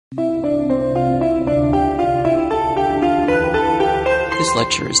This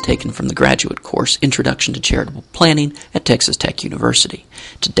lecture is taken from the graduate course Introduction to Charitable Planning at Texas Tech University.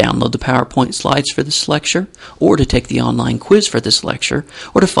 To download the PowerPoint slides for this lecture, or to take the online quiz for this lecture,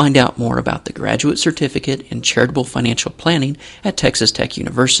 or to find out more about the Graduate Certificate in Charitable Financial Planning at Texas Tech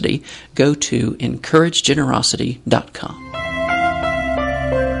University, go to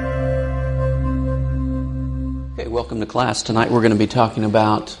encouragegenerosity.com. Okay, welcome to class. Tonight we're going to be talking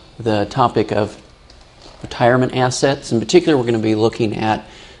about the topic of retirement assets. In particular, we're going to be looking at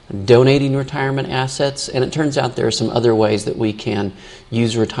donating retirement assets, and it turns out there are some other ways that we can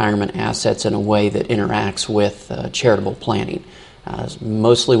use retirement assets in a way that interacts with charitable planning.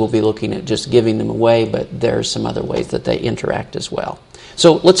 Mostly we'll be looking at just giving them away, but there's some other ways that they interact as well.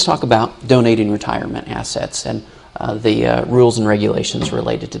 So let's talk about donating retirement assets and the rules and regulations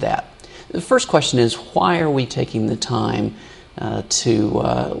related to that. The first question is, why are we taking the time to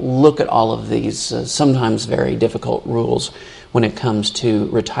look at all of these sometimes very difficult rules when it comes to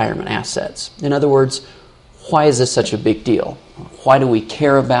retirement assets? In other words, why is this such a big deal? Why do we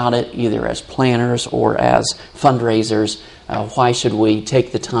care about it, either as planners or as fundraisers? Why should we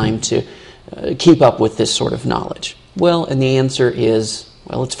take the time to keep up with this sort of knowledge? Well, and the answer is,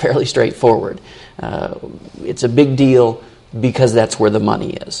 well, it's fairly straightforward. It's a big deal because that's where the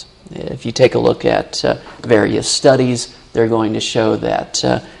money is. If you take a look at various studies, they're going to show that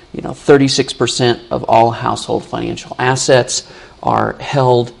 36% of all household financial assets are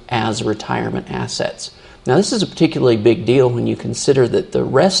held as retirement assets. Now, this is a particularly big deal when you consider that the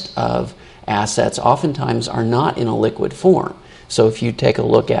rest of assets oftentimes are not in a liquid form. So if you take a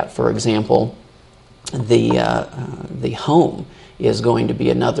look at, for example, the home is going to be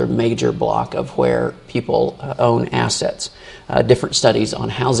another major block of where people own assets. Different studies on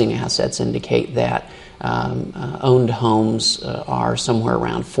housing assets indicate that owned homes are somewhere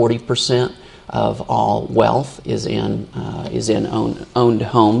around 40% of all wealth is in owned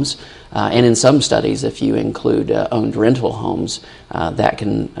homes, and in some studies, if you include owned rental homes, that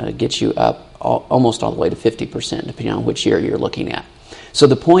can get you up almost all the way to 50%, depending on which year you're looking at. So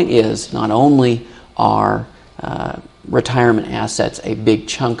the point is, not only are retirement assets a big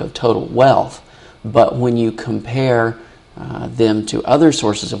chunk of total wealth, but when you compare them to other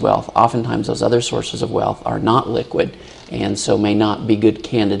sources of wealth, oftentimes those other sources of wealth are not liquid and so may not be good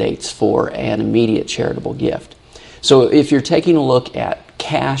candidates for an immediate charitable gift. So if you're taking a look at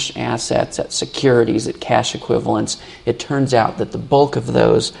cash assets, at securities, at cash equivalents, it turns out that the bulk of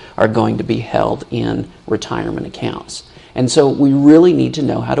those are going to be held in retirement accounts. And so we really need to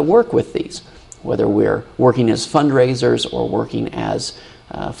know how to work with these, whether we're working as fundraisers or working as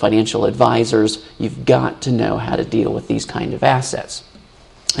financial advisors. You've got to know how to deal with these kind of assets.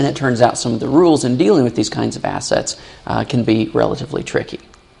 And it turns out some of the rules in dealing with these kinds of assets can be relatively tricky.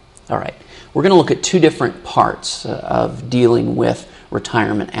 All right, we're going to look at two different parts of dealing with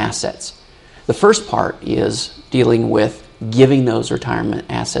retirement assets. The first part is dealing with giving those retirement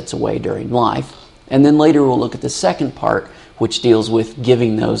assets away during life. And then later we'll look at the second part, which deals with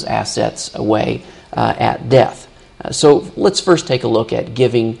giving those assets away at death. So let's first take a look at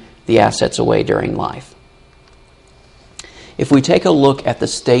giving the assets away during life. If we take a look at the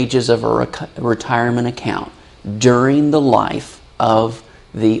stages of a retirement account during the life of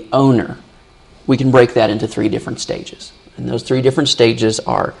the owner, we can break that into three different stages. And those three different stages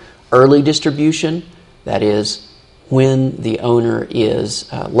are early distribution, that is when the owner is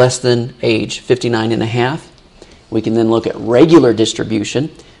less than age 59 and a half. We can then look at regular distribution,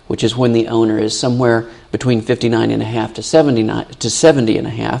 which is when the owner is somewhere between 59 and a half to 70 and a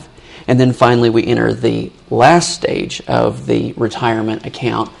half. And then finally we enter the last stage of the retirement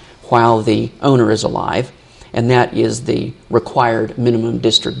account while the owner is alive, and that is the required minimum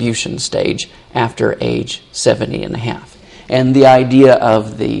distribution stage after age 70 and a half. And the idea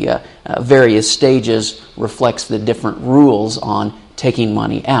of the various stages reflects the different rules on taking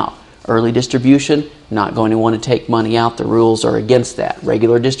money out. Early distribution, not going to want to take money out. The rules are against that.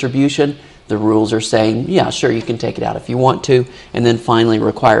 Regular distribution, the rules are saying, yeah, sure, you can take it out if you want to. And then finally,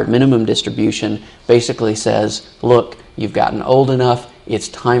 required minimum distribution basically says, look, you've gotten old enough, it's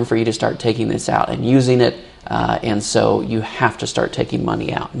time for you to start taking this out and using it, and so you have to start taking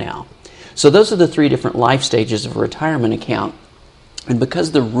money out now. So those are the three different life stages of a retirement account. And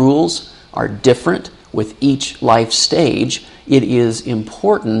because the rules are different with each life stage, it is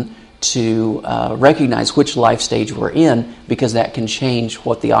important to recognize which life stage we're in, because that can change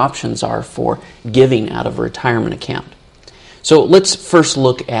what the options are for giving out of a retirement account. So let's first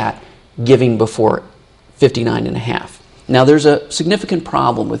look at giving before 59 and a half. Now, there's a significant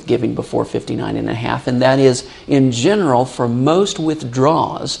problem with giving before 59 and a half, and that is, in general, for most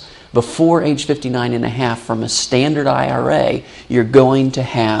withdrawals before age 59 and a half from a standard IRA, you're going to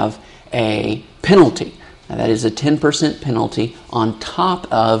have a penalty. Now, that is a 10% penalty on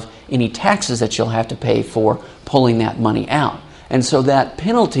top of any taxes that you'll have to pay for pulling that money out. And so that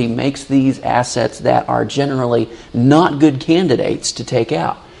penalty makes these assets that are generally not good candidates to take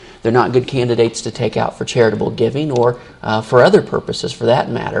out. They're not good candidates to take out for charitable giving or for other purposes, for that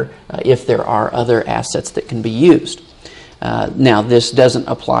matter, if there are other assets that can be used. Now, this doesn't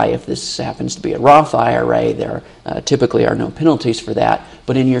apply if this happens to be a Roth IRA. There typically are no penalties for that.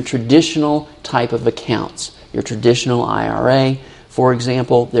 But in your traditional type of accounts, your traditional IRA, for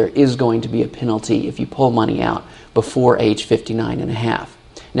example, there is going to be a penalty if you pull money out before age 59 and a half.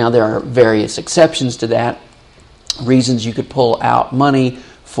 Now, there are various exceptions to that, reasons you could pull out money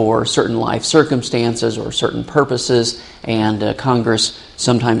for certain life circumstances or certain purposes, and Congress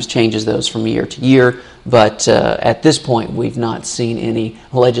sometimes changes those from year to year. But at this point, we've not seen any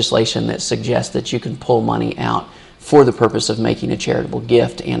legislation that suggests that you can pull money out for the purpose of making a charitable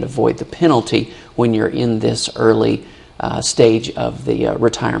gift and avoid the penalty when you're in this early stage of the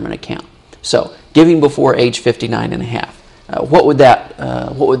retirement account. So, giving before age 59 and a half. What would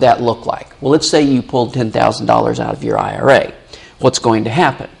that look like? Well, let's say you pulled $10,000 out of your IRA. What's going to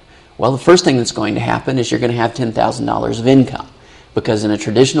happen? Well, the first thing that's going to happen is you're going to have $10,000 of income, because in a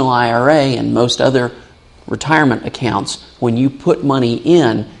traditional IRA and most other retirement accounts, when you put money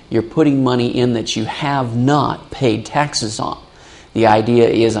in, you're putting money in that you have not paid taxes on. The idea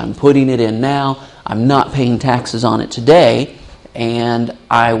is, I'm putting it in now, I'm not paying taxes on it today, and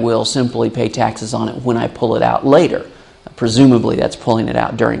I will simply pay taxes on it when I pull it out later. Presumably that's pulling it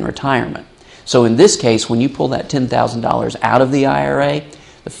out during retirement. So in this case, when you pull that $10,000 out of the IRA,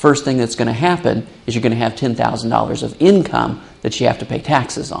 the first thing that's going to happen is you're going to have $10,000 of income that you have to pay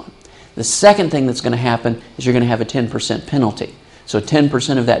taxes on. The second thing that's going to happen is you're going to have a 10% penalty. So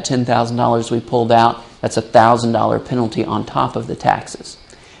 10% of that $10,000 we pulled out, that's a $1,000 penalty on top of the taxes.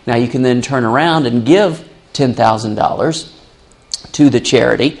 Now you can then turn around and give $10,000 to the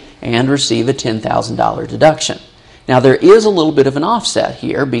charity and receive a $10,000 deduction. Now there is a little bit of an offset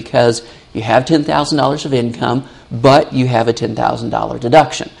here, because you have $10,000 of income, but you have a $10,000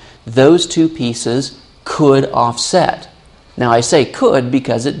 deduction. Those two pieces could offset. Now I say could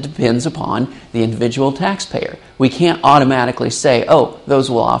because it depends upon the individual taxpayer. We can't automatically say, oh, those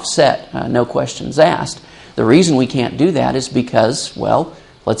will offset, no questions asked. The reason we can't do that is because, well,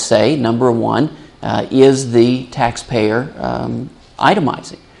 let's say, number one, is the taxpayer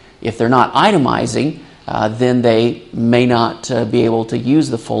itemizing? If they're not itemizing, then they may not be able to use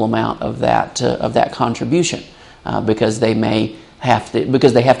the full amount of that contribution, because they have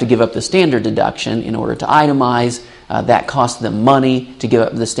to give up the standard deduction in order to itemize. That costs them money to give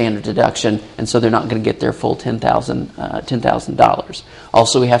up the standard deduction, and so they're not going to get their full $10,000.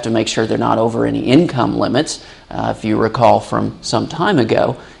 Also, we have to make sure they're not over any income limits. If you recall from some time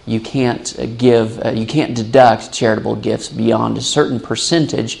ago, you can't deduct charitable gifts beyond a certain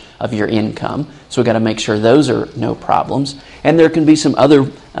percentage of your income. So we've got to make sure those are no problems. And there can be some other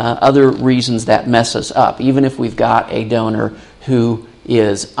reasons that mess us up, even if we've got a donor who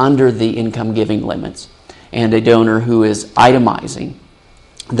is under the income giving limits and a donor who is itemizing.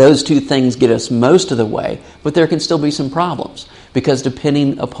 Those two things get us most of the way, but there can still be some problems, because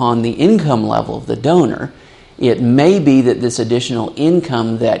depending upon the income level of the donor, it may be that this additional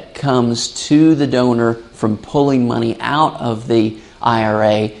income that comes to the donor from pulling money out of the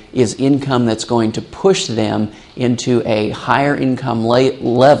IRA is income that's going to push them into a higher income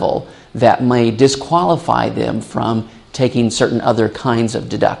level that may disqualify them from taking certain other kinds of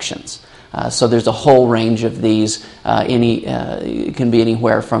deductions. So there's a whole range of these. It can be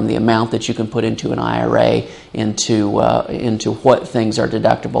anywhere from the amount that you can put into an IRA into what things are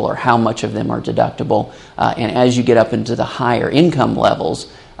deductible or how much of them are deductible. And as you get up into the higher income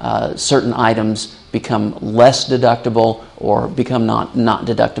levels, certain items become less deductible or become not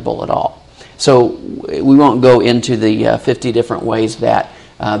deductible at all. So we won't go into the 50 different ways that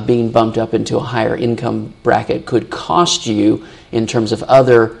being bumped up into a higher income bracket could cost you in terms of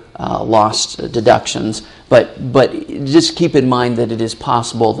other lost deductions, but just keep in mind that it is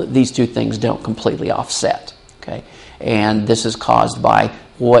possible that these two things don't completely offset. Okay, and this is caused by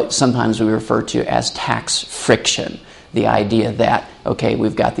what sometimes we refer to as tax friction. The idea that, okay,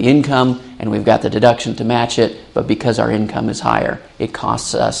 we've got the income and we've got the deduction to match it, but because our income is higher, it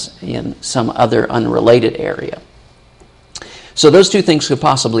costs us in some other unrelated area. So those two things could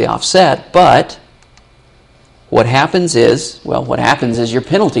possibly offset, but what happens is your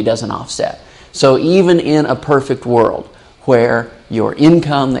penalty doesn't offset. So even in a perfect world where your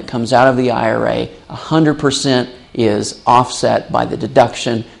income that comes out of the IRA 100% is offset by the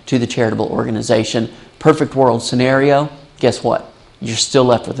deduction to the charitable organization. Perfect world scenario, guess what? You're still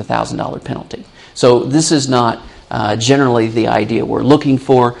left with a $1,000 penalty. So this is not generally the idea we're looking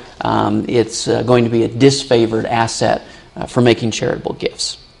for. It's going to be a disfavored asset for making charitable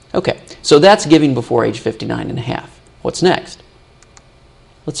gifts. Okay, so that's giving before age 59 and a half. What's next?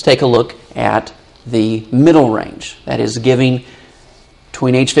 Let's take a look at the middle range. That is giving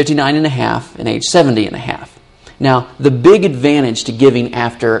between age 59 and a half and age 70 and a half. Now, the big advantage to giving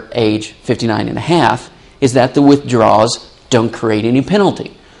after age 59 and a half is that the withdrawals don't create any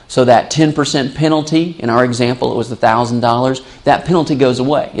penalty. So that 10% penalty, in our example, it was $1,000, that penalty goes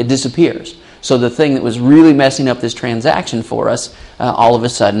away. It disappears. So the thing that was really messing up this transaction for us all of a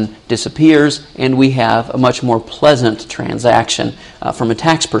sudden disappears, and we have a much more pleasant transaction from a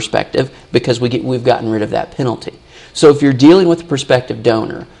tax perspective because we've gotten rid of that penalty. So if you're dealing with a prospective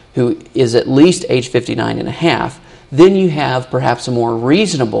donor who is at least age 59 and a half, then you have perhaps a more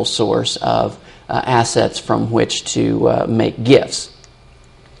reasonable source of assets from which to make gifts.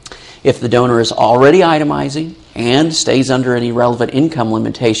 If the donor is already itemizing and stays under any relevant income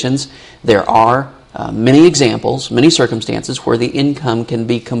limitations, there are many examples, many circumstances where the income can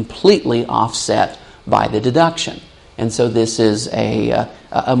be completely offset by the deduction. And so this is a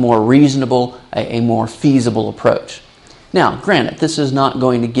more reasonable, a more feasible approach. Now, granted, this is not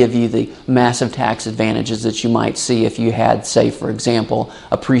going to give you the massive tax advantages that you might see if you had, say, for example,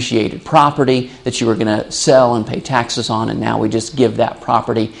 appreciated property that you were going to sell and pay taxes on, and now we just give that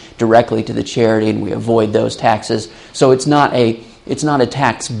property directly to the charity and we avoid those taxes. So it's not a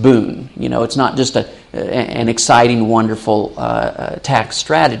tax boon. It's not just an exciting, wonderful tax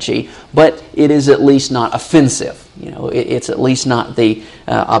strategy, but it is at least not offensive. It's at least not the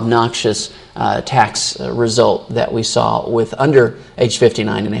obnoxious tax result that we saw with under age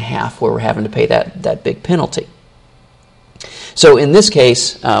 59 and a half, where we're having to pay that big penalty. So in this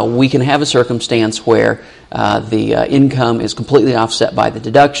case, we can have a circumstance where the income is completely offset by the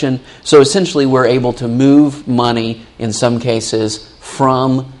deduction. So essentially we're able to move money, in some cases,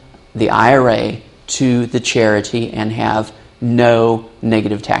 from the IRA to the charity and have no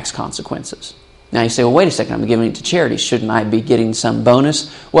negative tax consequences. Now you say, well, wait a second, I'm giving it to charity. Shouldn't I be getting some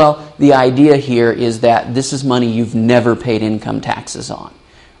bonus? Well, the idea here is that this is money you've never paid income taxes on,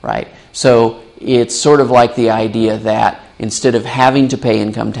 right? So it's sort of like the idea that instead of having to pay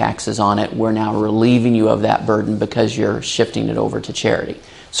income taxes on it, we're now relieving you of that burden because you're shifting it over to charity.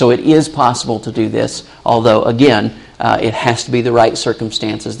 So it is possible to do this, although, again, it has to be the right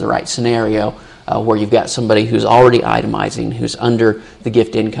circumstances, the right scenario, where you've got somebody who's already itemizing, who's under the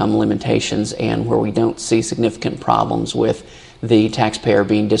gift income limitations, and where we don't see significant problems with the taxpayer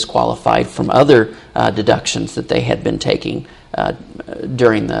being disqualified from other deductions that they had been taking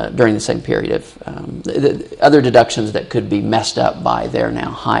during the same period of the other deductions that could be messed up by their now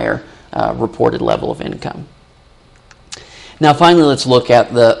higher reported level of income. Now finally, let's look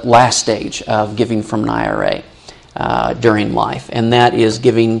at the last stage of giving from an IRA during life, and that is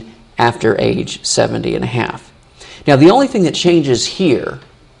giving after age 70 and a half. Now the only thing that changes here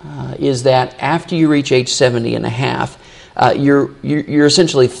is that after you reach age 70 and a half, you're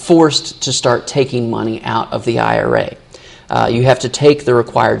essentially forced to start taking money out of the IRA. You have to take the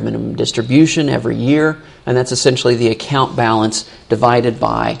required minimum distribution every year, and that's essentially the account balance divided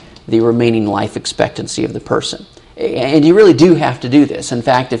by the remaining life expectancy of the person. And you really do have to do this. In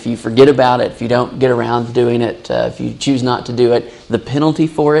fact, if you forget about it, if you don't get around to doing it, if you choose not to do it, the penalty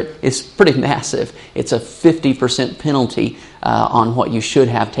for it is pretty massive. It's a 50% penalty on what you should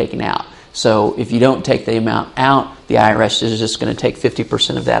have taken out. So if you don't take the amount out, the IRS is just going to take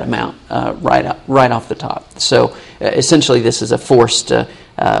 50% of that amount right off the top. So essentially this is a forced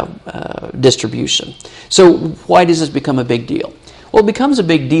distribution. So why does this become a big deal? Well, it becomes a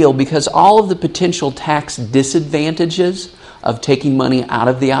big deal because all of the potential tax disadvantages of taking money out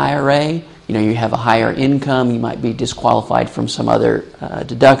of the IRA, you have a higher income, you might be disqualified from some other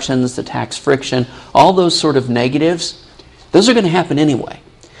deductions, the tax friction, all those sort of negatives, those are going to happen anyway.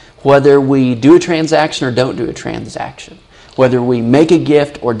 Whether we do a transaction or don't do a transaction, whether we make a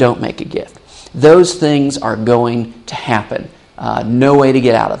gift or don't make a gift, those things are going to happen. No way to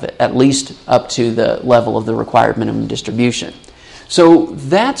get out of it, at least up to the level of the required minimum distribution. So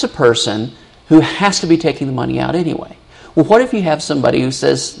that's a person who has to be taking the money out anyway. Well, what if you have somebody who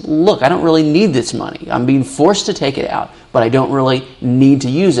says, look, I don't really need this money. I'm being forced to take it out, but I don't really need to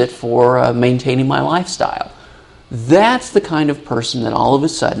use it for maintaining my lifestyle. That's the kind of person that all of a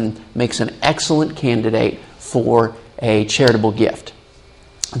sudden makes an excellent candidate for a charitable gift.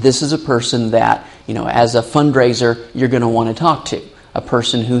 This is a person that, as a fundraiser, you're going to want to talk to. a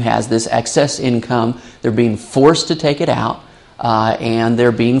person who has this excess income. They're being forced to take it out, and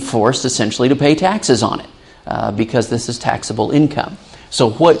they're being forced essentially to pay taxes on it because this is taxable income. So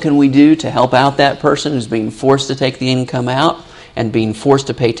what can we do to help out that person who's being forced to take the income out and being forced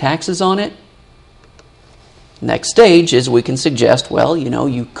to pay taxes on it? Next stage is we can suggest, well,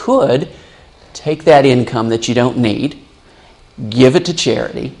 you could take that income that you don't need, give it to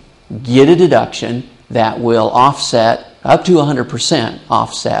charity, get a deduction that will offset, up to 100%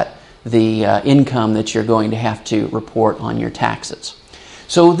 offset, the income that you're going to have to report on your taxes.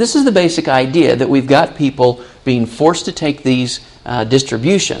 So this is the basic idea, that we've got people being forced to take these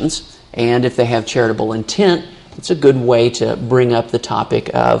distributions, and if they have charitable intent, it's a good way to bring up the topic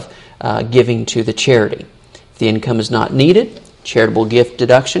of giving to the charity. If the income is not needed, charitable gift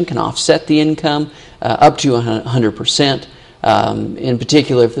deduction can offset the income up to 100%, in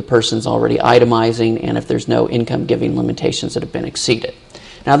particular if the person's already itemizing and if there's no income giving limitations that have been exceeded.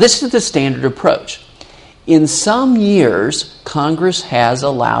 Now, this is the standard approach. In some years, Congress has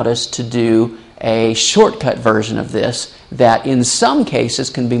allowed us to do a shortcut version of this that in some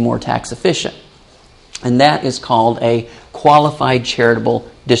cases can be more tax efficient. And that is called a qualified charitable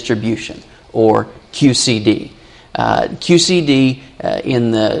distribution, or QCD. QCD,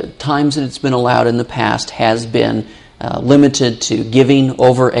 in the times that it's been allowed in the past, has been limited to giving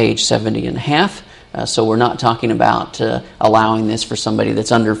over age 70 and a half. So we're not talking about allowing this for somebody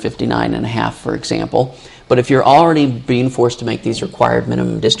that's under 59 and a half, for example. But if you're already being forced to make these required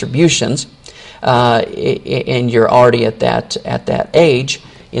minimum distributions, and you're already at that age,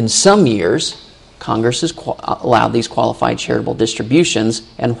 in some years, Congress has allowed these qualified charitable distributions.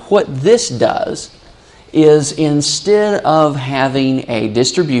 And what this does is, instead of having a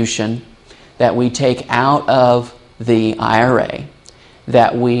distribution that we take out of the IRA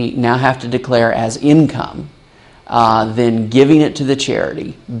that we now have to declare as income, then giving it to the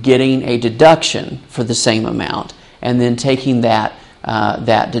charity, getting a deduction for the same amount, and then taking that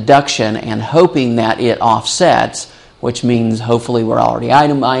deduction and hoping that it offsets, which means hopefully we're already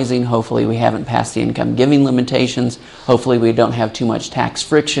itemizing, hopefully we haven't passed the income giving limitations, hopefully we don't have too much tax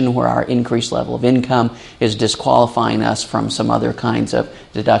friction where our increased level of income is disqualifying us from some other kinds of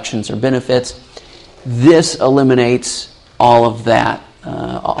deductions or benefits. This eliminates all of that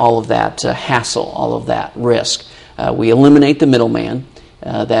hassle, all of that risk. We eliminate the middleman,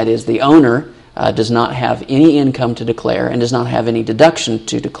 that is, the owner does not have any income to declare and does not have any deduction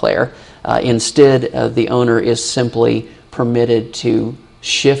to declare. Instead, the owner is simply permitted to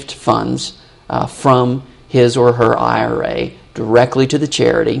shift funds from his or her IRA directly to the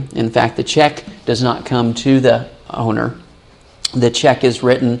charity. In fact, the check does not come to the owner. The check is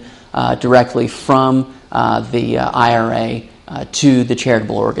written directly from the IRA to the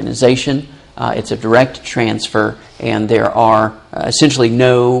charitable organization. It's a direct transfer, and there are essentially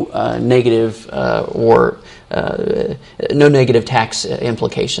no negative tax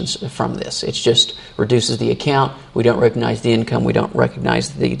implications from this. It just reduces the account. We don't recognize the income. We don't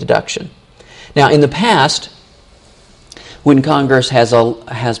recognize the deduction. Now, in the past, when Congress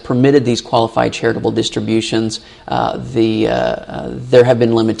has permitted these qualified charitable distributions, there have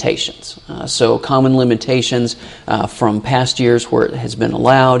been limitations. So common limitations from past years where it has been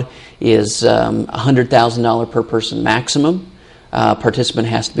allowed is $100,000 per person maximum. Participant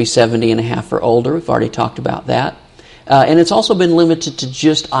has to be 70 and a half or older. We've already talked about that. And it's also been limited to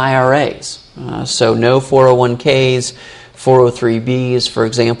just IRAs. So no 401ks, 403bs, for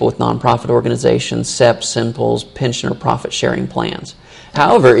example, with nonprofit organizations, SEPs, SIMPLs, pension or profit-sharing plans.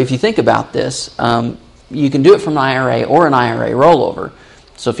 However, if you think about this, you can do it from an IRA or an IRA rollover.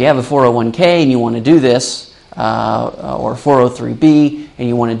 So if you have a 401k and you want to do this, or 403b and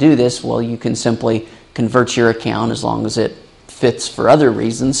you want to do this, well, you can simply convert your account, as long as it fits for other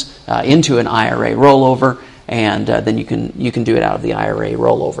reasons, into an IRA rollover, and then you can do it out of the IRA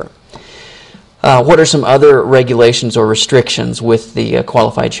rollover. What are some other regulations or restrictions with the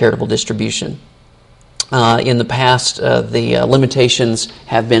qualified charitable distribution? In the past, the limitations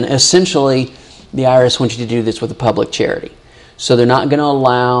have been essentially the IRS wants you to do this with a public charity. So they're not going to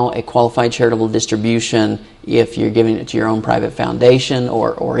allow a qualified charitable distribution if you're giving it to your own private foundation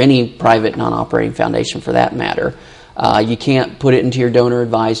or any private non-operating foundation for that matter. You can't put it into your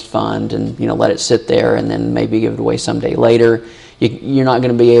donor-advised fund and let it sit there and then maybe give it away someday later. You're not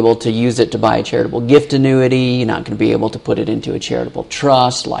going to be able to use it to buy a charitable gift annuity. You're not going to be able to put it into a charitable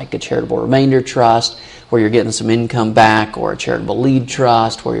trust, like a charitable remainder trust, where you're getting some income back, or a charitable lead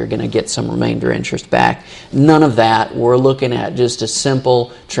trust, where you're going to get some remainder interest back. None of that. We're looking at just a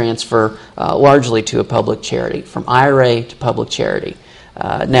simple transfer, largely to a public charity, from IRA to public charity.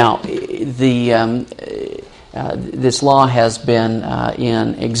 Now, This law has been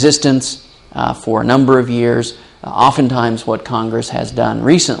in existence for a number of years. Oftentimes what Congress has done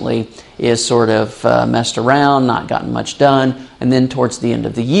recently is sort of messed around, not gotten much done, and then towards the end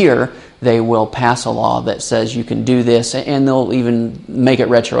of the year they will pass a law that says you can do this, and they'll even make it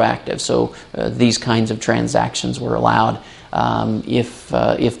retroactive. So these kinds of transactions were allowed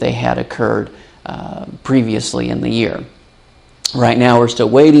if they had occurred previously in the year. Right now we're still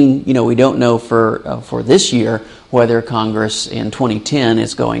waiting. We don't know for this year whether Congress in 2010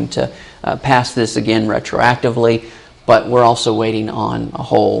 is going to pass this again retroactively, but we're also waiting on a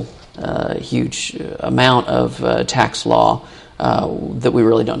whole huge amount of tax law that we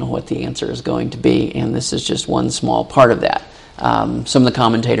really don't know what the answer is going to be, and this is just one small part of that. Some of the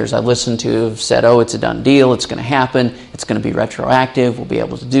commentators I've listened to have said, it's a done deal, it's going to happen, it's going to be retroactive, we'll be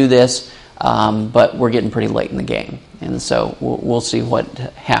able to do this, but we're getting pretty late in the game, and so we'll see what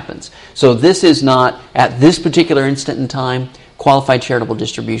happens. So this is not, at this particular instant in time, qualified charitable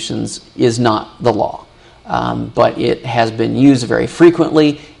distributions is not the law. But it has been used very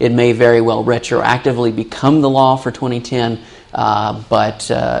frequently. It may very well retroactively become the law for 2010,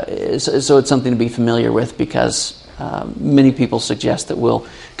 so it's something to be familiar with, because many people suggest that we'll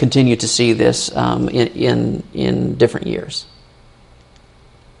continue to see this in different years.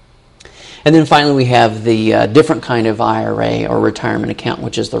 And then finally we have the different kind of IRA or retirement account,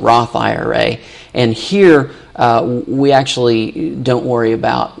 which is the Roth IRA. And here we actually don't worry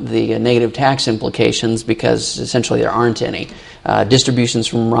about the negative tax implications, because essentially there aren't any. Distributions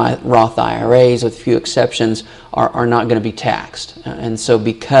from Roth IRAs, with a few exceptions, are not going to be taxed. And so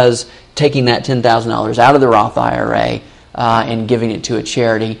because taking that $10,000 out of the Roth IRA and giving it to a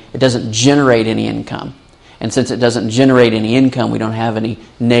charity, it doesn't generate any income. And since it doesn't generate any income, we don't have any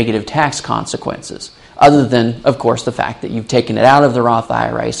negative tax consequences, other than, of course, the fact that you've taken it out of the Roth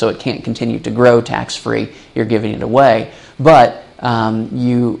IRA, so it can't continue to grow tax-free. You're giving it away. But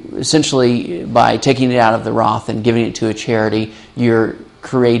you essentially, by taking it out of the Roth and giving it to a charity, you're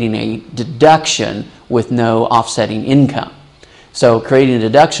creating a deduction with no offsetting income. So creating a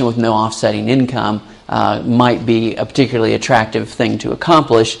deduction with no offsetting income might be a particularly attractive thing to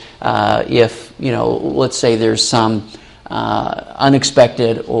accomplish if, let's say there's some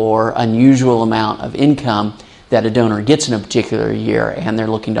unexpected or unusual amount of income that a donor gets in a particular year and they're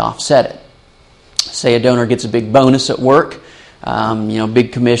looking to offset it. Say a donor gets a big bonus at work,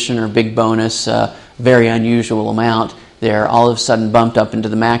 big commission or big bonus, very unusual amount. They're all of a sudden bumped up into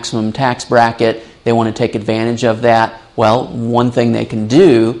the maximum tax bracket. They want to take advantage of that. Well, one thing they can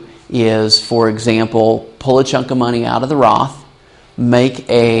do is, for example, pull a chunk of money out of the Roth, make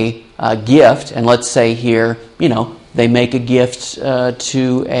a gift, and let's say here, they make a gift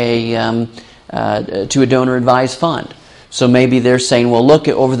to a donor-advised fund. So maybe they're saying, well, look,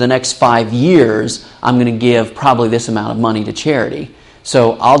 over the next 5 years, I'm going to give probably this amount of money to charity.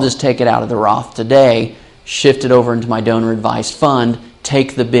 So I'll just take it out of the Roth today, shift it over into my donor-advised fund,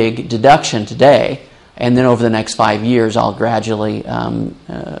 take the big deduction today, and then over the next 5 years, I'll gradually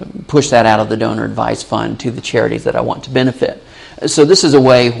push that out of the donor-advised fund to the charities that I want to benefit. So this is a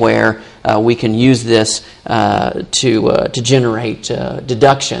way where we can use this to generate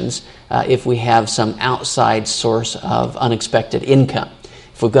deductions if we have some outside source of unexpected income.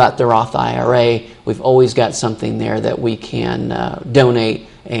 If we've got the Roth IRA, we've always got something there that we can donate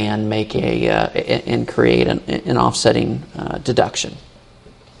and make and create an offsetting deduction.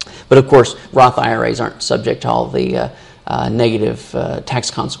 But of course, Roth IRAs aren't subject to all the negative tax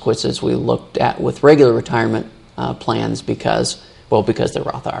consequences we looked at with regular retirement plans because they're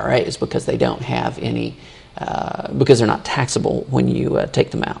Roth IRAs, because they don't have any, because they're not taxable when you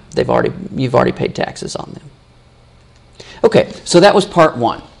take them out. You've already paid taxes on them. Okay, so that was part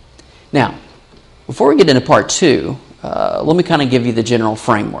one. Now, before we get into part two, let me kind of give you the general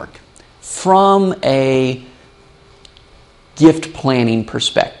framework. From a gift planning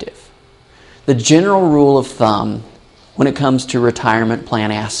perspective, the general rule of thumb when it comes to retirement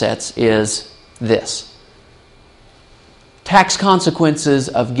plan assets is this. Tax consequences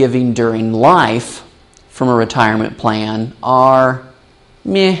of giving during life from a retirement plan are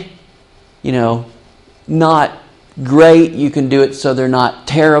not great. You can do it so they're not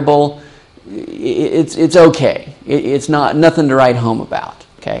terrible. It's okay. It's nothing to write home about.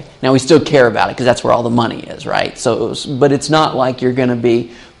 Okay. Now we still care about it because that's where all the money is, right? But it's not like you're going to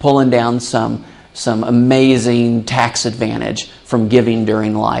be pulling down some amazing tax advantage from giving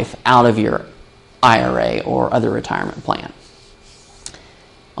during life out of your IRA or other retirement plan.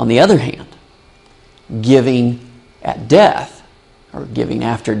 On the other hand, giving at death or giving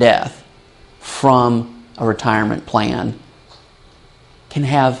after death from a retirement plan can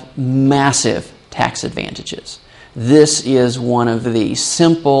have massive tax advantages. This is one of the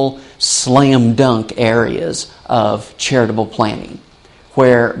simple slam dunk areas of charitable planning,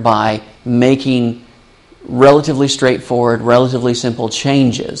 where by making relatively straightforward, relatively simple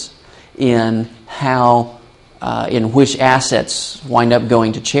changes in how, in which assets wind up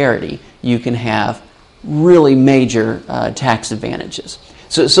going to charity, you can have really major tax advantages.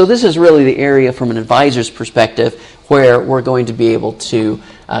 So this is really the area from an advisor's perspective where we're going to be able to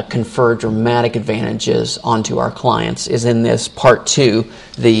confer dramatic advantages onto our clients, is in this part 2,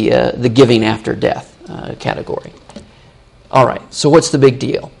 the giving after death category. All right, so what's the big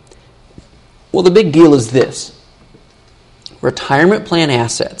deal? Well, the big deal is this. Retirement plan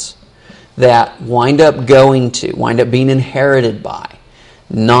assets that wind up being inherited by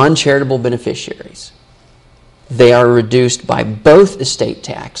non-charitable beneficiaries, they are reduced by both estate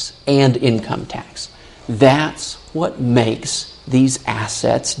tax and income tax. That's what makes these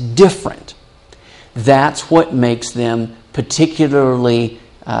assets different. That's what makes them particularly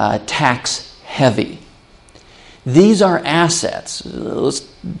tax heavy. These are assets. Let's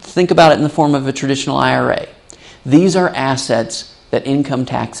think about it in the form of a traditional IRA. These are assets that income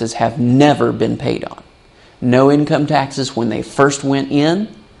taxes have never been paid on. No income taxes when they first went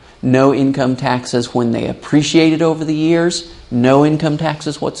in. No income taxes when they appreciated over the years. No income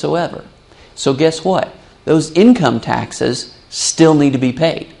taxes whatsoever. So guess what? Those income taxes still need to be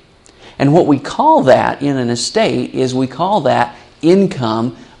paid. And what we call that in an estate is we call that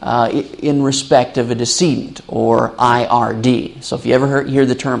income in respect of a decedent, or IRD. So if you ever hear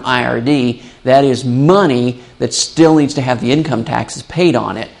the term IRD, that is money that still needs to have the income taxes paid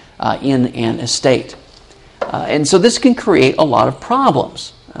on it in an estate. And so this can create a lot of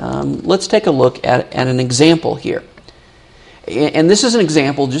problems. Let's take a look at an example here. And this is an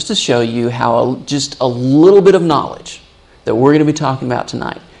example just to show you how just a little bit of knowledge that we're going to be talking about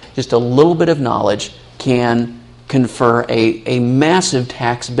tonight, just a little bit of knowledge can confer a massive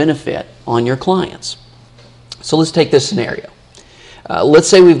tax benefit on your clients. So let's take this scenario. Let's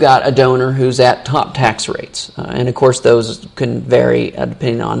say we've got a donor who's at top tax rates. And of course those can vary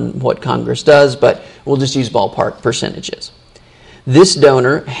depending on what Congress does, but we'll just use ballpark percentages. This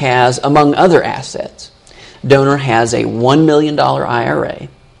donor has, among other assets, donor has a $1 million IRA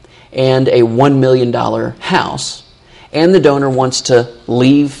and a $1 million house, and the donor wants to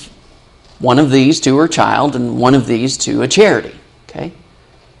leave one of these to her child and one of these to a charity. Okay?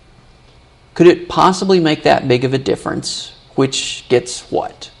 Could it possibly make that big of a difference? Which gets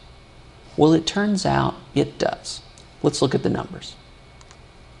what? Well, it turns out it does. Let's look at the numbers.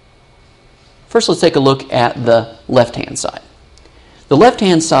 First, let's take a look at the left-hand side. The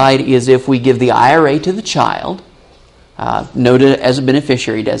left-hand side is if we give the IRA to the child, noted as a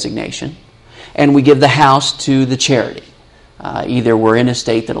beneficiary designation, and we give the house to the charity. Either we're in a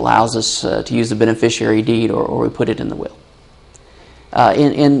state that allows us to use the beneficiary deed, or we put it in the will.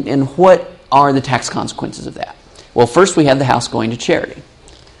 And what are the tax consequences of that? Well, first we have the house going to charity.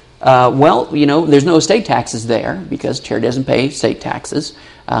 There's no estate taxes there because charity doesn't pay estate taxes.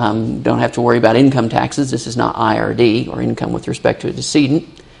 Don't have to worry about income taxes. This is not IRD, or income with respect to a decedent.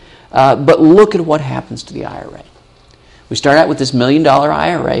 But look at what happens to the IRA. We start out with this $1 million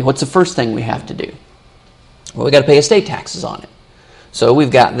IRA. What's the first thing we have to do? Well, we've got to pay estate taxes on it. So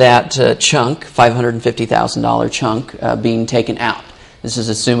we've got that chunk, $550,000 chunk, being taken out. This is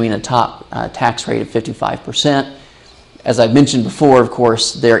assuming a top tax rate of 55%. As I've mentioned before, of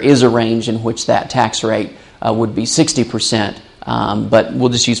course, there is a range in which that tax rate would be 60%, but we'll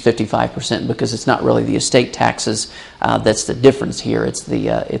just use 55% because it's not really the estate taxes that's the difference here. It's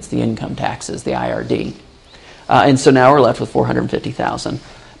the income taxes, the IRD. And so now we're left with $450,000.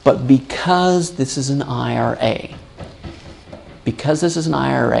 But because this is an IRA,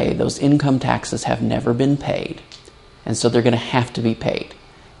 those income taxes have never been paid, and so they're going to have to be paid.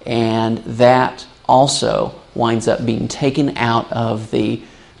 And that also winds up being taken out of the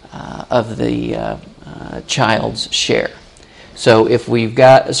child's share. So if we've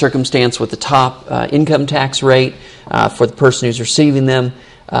got a circumstance with the top income tax rate for the person who's receiving them,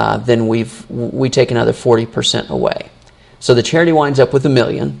 then we take another 40% away. So the charity winds up with $1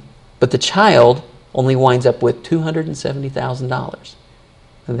 million, but the child only winds up with $270,000.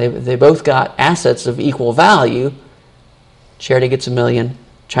 And they both got assets of equal value. Charity gets $1 million,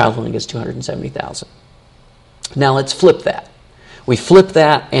 child only gets $270,000. Now let's flip that. We flip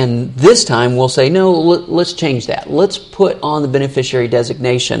that, and this time we'll say, no, let's change that. Let's put on the beneficiary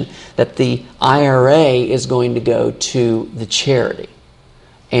designation that the IRA is going to go to the charity,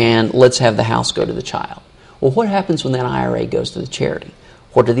 and let's have the house go to the child. Well, what happens when that IRA goes to the charity?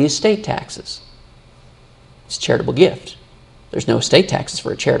 What are the estate taxes? It's a charitable gift. There's no estate taxes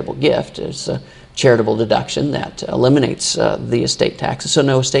for a charitable gift. There's a charitable deduction that eliminates the estate taxes, so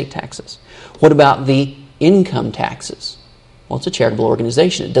no estate taxes. What about the income taxes? Well, it's a charitable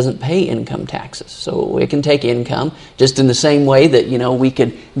organization. It doesn't pay income taxes. So it can take income just in the same way that, we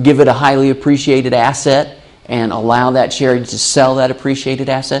could give it a highly appreciated asset and allow that charity to sell that appreciated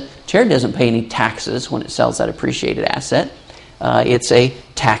asset. Charity doesn't pay any taxes when it sells that appreciated asset. It's a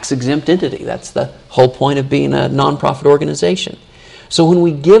tax-exempt entity. That's the whole point of being a nonprofit organization. So when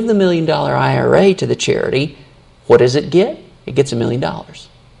we give the $1 million IRA to the charity, what does it get? It gets $1 million.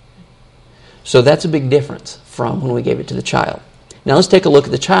 So that's a big difference from when we gave it to the child. Now let's take a look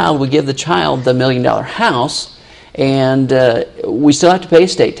at the child. We give the child the $1 million house, and we still have to pay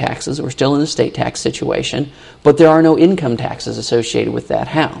estate taxes. We're still in the estate tax situation, but there are no income taxes associated with that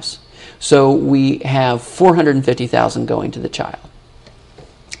house. So we have $450,000 going to the child.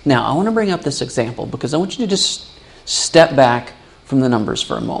 Now I want to bring up this example because I want you to just step back from the numbers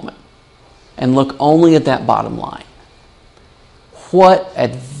for a moment and look only at that bottom line. What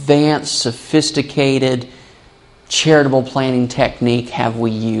advanced, sophisticated, charitable planning technique have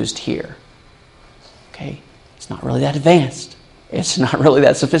we used here? Okay, it's not really that advanced. It's not really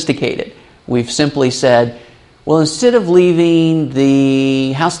that sophisticated. We've simply said, well, instead of leaving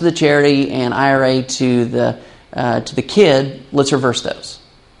the house of the charity and IRA to the kid, let's reverse those.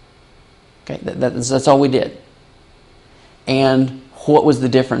 Okay, that's all we did. And what was the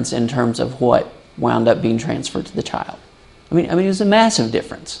difference in terms of what wound up being transferred to the child? I mean, it was a massive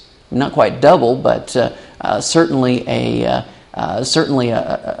difference. Not quite double, but certainly a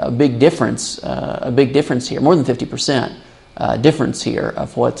big difference. A big difference here, more than 50% difference here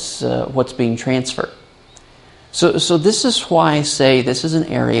of what's being transferred. So this is why I say this is an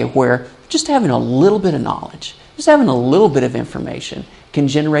area where just having a little bit of knowledge, just having a little bit of information can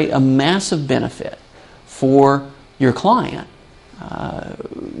generate a massive benefit for your client.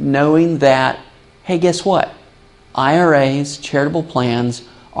 Knowing that, hey, guess what? IRAs, charitable plans,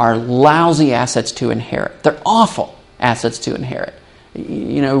 are lousy assets to inherit. They're awful assets to inherit.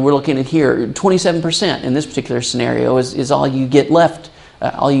 We're looking at here, 27% in this particular scenario is all you get left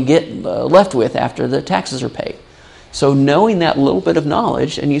with after the taxes are paid. So knowing that little bit of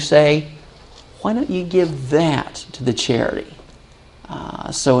knowledge, and you say, why don't you give that to the charity?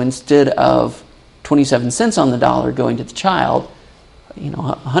 So instead of 27 cents on the dollar going to the child,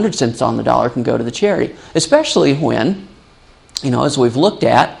 100 cents on the dollar can go to the charity. Especially when, as we've looked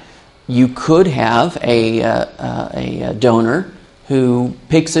at, you could have a donor who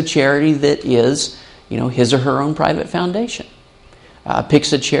picks a charity that is, his or her own private foundation.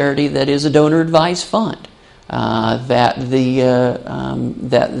 Picks a charity that is a donor advised fund. That the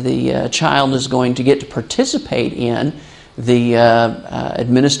child is going to get to participate in the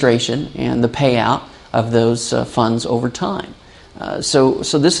administration and the payout of those funds over time. So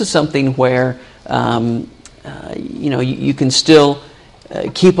this is something where you can still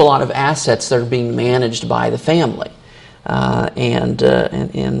keep a lot of assets that are being managed by the family, and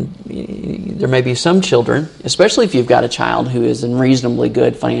there may be some children, especially if you've got a child who is in reasonably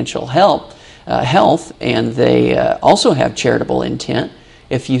good financial health, and they also have charitable intent.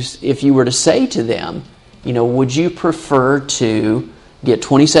 If you were to say to them, would you prefer to get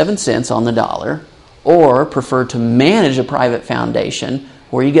 27 cents on the dollar, or prefer to manage a private foundation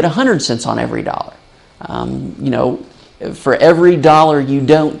where you get 100 cents on every dollar? For every dollar you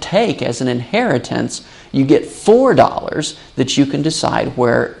don't take as an inheritance, you get $4 that you can decide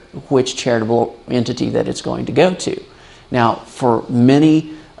which charitable entity that it's going to go to. Now, for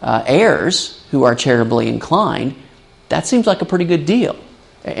many heirs who are charitably inclined, that seems like a pretty good deal.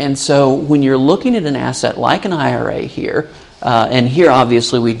 And so when you're looking at an asset like an IRA here, and here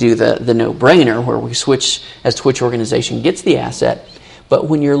obviously we do the no-brainer where we switch as to which organization gets the asset, but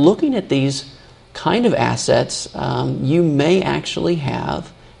when you're looking at these kind of assets, you may actually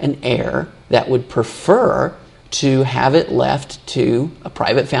have an heir that would prefer to have it left to a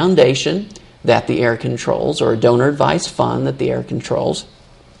private foundation that the heir controls, or a donor advised fund that the heir controls,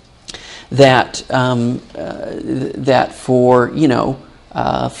 that for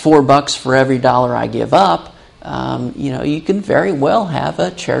 $4 for every dollar I give up, you can very well have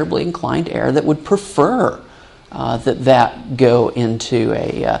a charitably inclined heir that would prefer that go into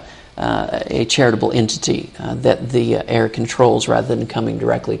a charitable entity that the heir controls rather than coming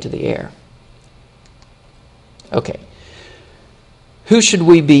directly to the heir. Okay. Who should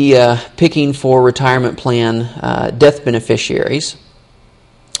we be picking for retirement plan death beneficiaries?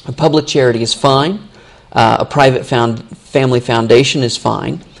 A public charity is fine. A private family foundation is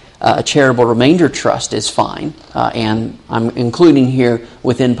fine. A charitable remainder trust is fine, and I'm including here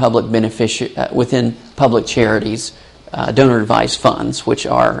within public charities donor advised funds, which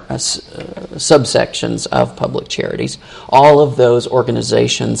are subsections of public charities. All of those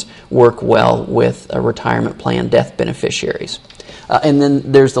organizations work well with retirement plan death beneficiaries. And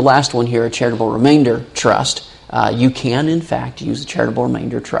then there's the last one here, a charitable remainder trust. You can, in fact, use a charitable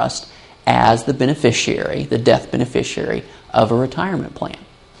remainder trust as the beneficiary, the death beneficiary of a retirement plan.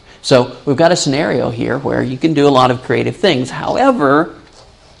 So we've got a scenario here where you can do a lot of creative things. However,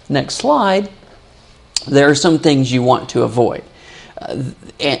 next slide, there are some things you want to avoid.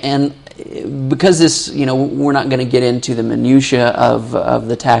 And because this, we're not going to get into the minutia of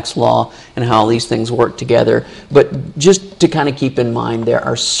the tax law and how all these things work together, but just to kind of keep in mind, there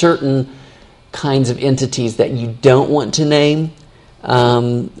are certain kinds of entities that you don't want to name.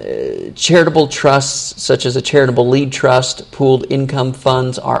 Charitable trusts, such as a charitable lead trust, pooled income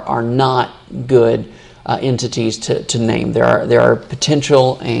funds, are not good entities to name. There are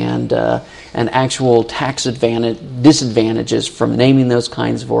potential and actual tax disadvantages from naming those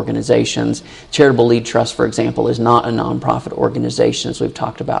kinds of organizations. Charitable Lead Trust, for example, is not a nonprofit organization, as we've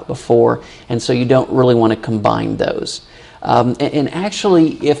talked about before, and so you don't really want to combine those. And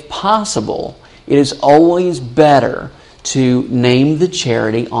actually, if possible, it is always better to name the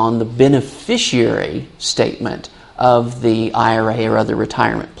charity on the beneficiary statement of the IRA or other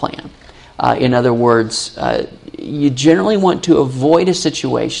retirement plan. In other words, you generally want to avoid a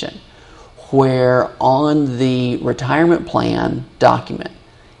situation where on the retirement plan document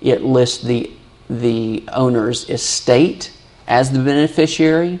it lists the owner's estate as the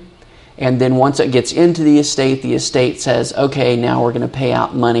beneficiary, and then once it gets into the estate says, okay, now we're going to pay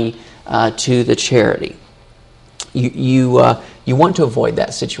out money to the charity. You want to avoid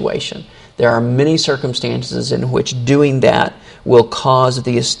that situation. There are many circumstances in which doing that will cause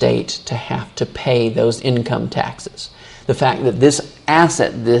the estate to have to pay those income taxes. The fact that this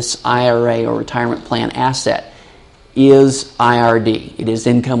asset, this IRA or retirement plan asset, is IRD. It is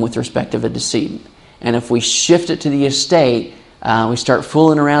income with respect of a decedent. And if we shift it to the estate, we start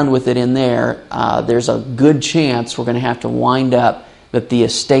fooling around with it in there, there's a good chance we're going to have to wind up that the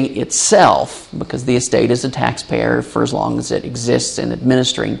estate itself, because the estate is a taxpayer for as long as it exists in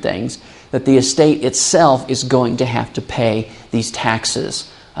administering things, that the estate itself is going to have to pay these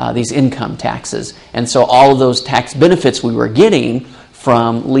taxes, these income taxes. And so all of those tax benefits we were getting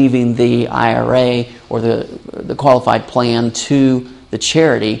from leaving the IRA or the qualified plan to the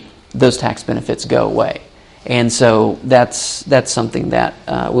charity, those tax benefits go away. And so that's something that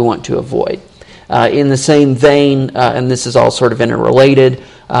we want to avoid. In the same vein, and this is all sort of interrelated,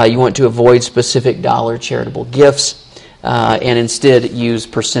 you want to avoid specific dollar charitable gifts and instead use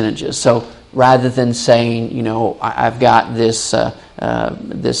percentages. So rather than saying, I've got this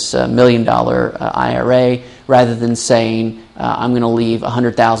 $1 million IRA, rather than saying I'm going to leave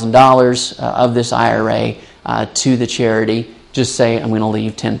 $100,000 of this IRA to the charity, just say I'm going to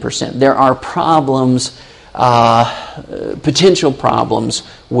leave 10%. There are problems, potential problems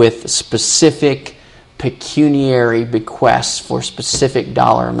with specific pecuniary bequests for specific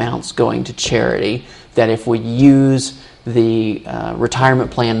dollar amounts going to charity, that if we use the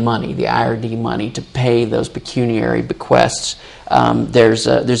retirement plan money, the IRD money, to pay those pecuniary bequests, there's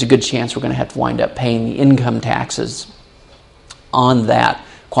a good chance we're going to have to wind up paying the income taxes on that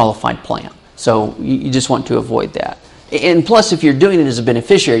qualified plan. So you just want to avoid that. And plus, if you're doing it as a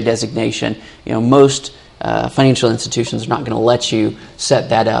beneficiary designation, most financial institutions are not going to let you set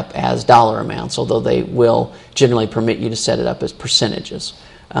that up as dollar amounts, although they will generally permit you to set it up as percentages.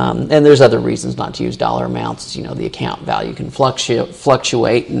 And there's other reasons not to use dollar amounts. The account value can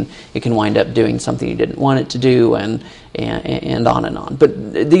fluctuate, and it can wind up doing something you didn't want it to do, and on and on.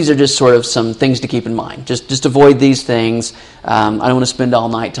 But these are just sort of some things to keep in mind. Just avoid these things. I don't want to spend all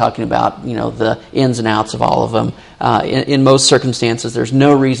night talking about the ins and outs of all of them. In most circumstances, there's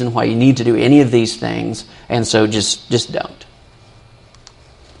no reason why you need to do any of these things, and so just don't.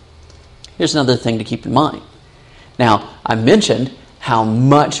 Here's another thing to keep in mind. Now, I mentioned how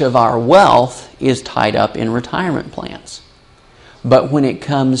much of our wealth is tied up in retirement plans. But when it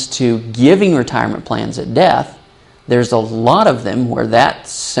comes to giving retirement plans at death, there's a lot of them where that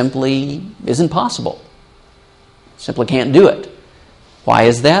simply isn't possible. Simply can't do it. Why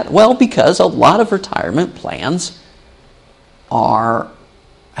is that? Well, because a lot of retirement plans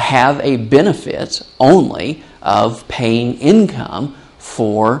have a benefit only of paying income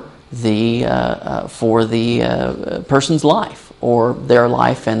for the person's life, or their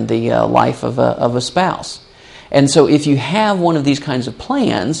life and the life of a spouse. And so if you have one of these kinds of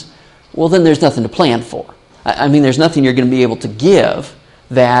plans, well, then there's nothing to plan for. I mean, there's nothing you're going to be able to give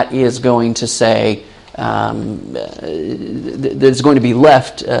that is going to say that's going to be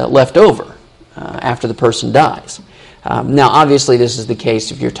left over after the person dies. Now, obviously, this is the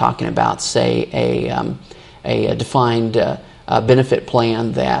case if you're talking about, say, a defined benefit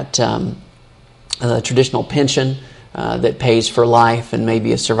plan that a traditional pension that pays for life and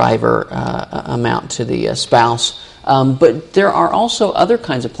maybe a survivor amount to the spouse. But there are also other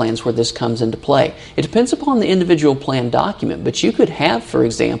kinds of plans where this comes into play. It depends upon the individual plan document, but you could have, for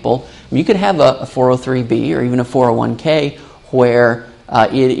example, you could have a 403B or even a 401k where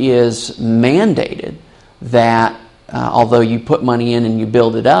it is mandated that although you put money in and you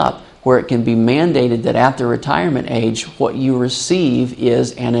build it up, where it can be mandated that at the retirement age, what you receive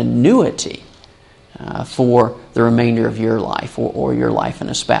is an annuity for the remainder of your life or your life and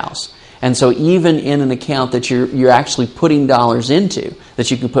a spouse. And so even in an account that you're actually putting dollars into, that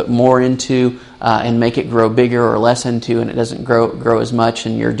you can put more into and make it grow bigger or less into, and it doesn't grow as much,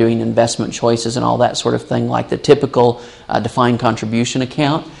 and you're doing investment choices and all that sort of thing, like the typical defined contribution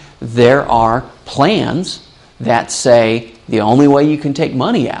account, there are plans that say the only way you can take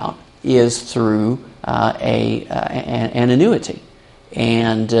money out is through an annuity.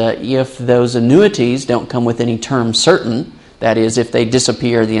 And if those annuities don't come with any term certain, that is, if they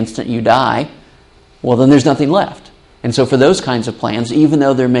disappear the instant you die, well, then there's nothing left. And so for those kinds of plans, even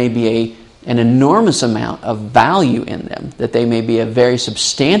though there may be an enormous amount of value in them, that they may be a very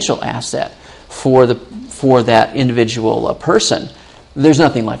substantial asset for that individual person, there's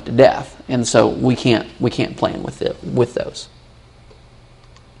nothing left to death. And so we can't plan with those.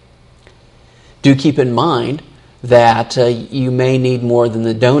 Do keep in mind that you may need more than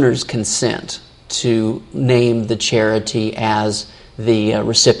the donor's consent to name the charity as the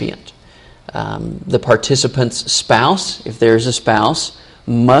recipient. The participant's spouse, if there's a spouse,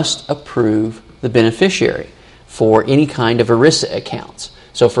 must approve the beneficiary for any kind of ERISA accounts.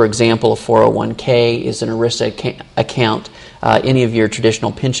 So, for example, a 401k is an ERISA account. Any of your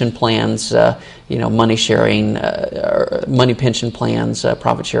traditional pension plans, money sharing, money pension plans,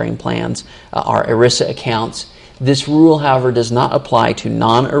 profit sharing plans are ERISA accounts. This rule, however, does not apply to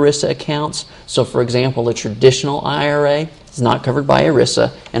non-ERISA accounts. So, for example, a traditional IRA is not covered by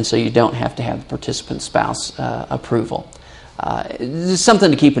ERISA, and so you don't have to have the participant spouse approval. This is something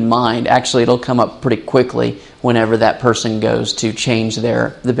to keep in mind. Actually, it'll come up pretty quickly whenever that person goes to change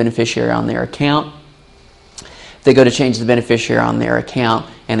the beneficiary on their account. If they go to change the beneficiary on their account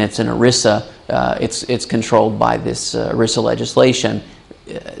and it's an ERISA, it's controlled by this ERISA legislation,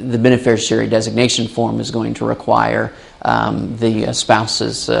 the beneficiary designation form is going to require the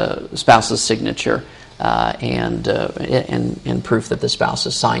spouse's signature and proof that the spouse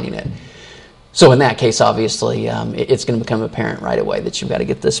is signing it. So in that case, obviously, it's going to become apparent right away that you've got to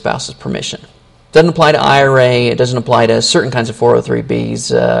get the spouse's permission. Doesn't apply to IRA. It doesn't apply to certain kinds of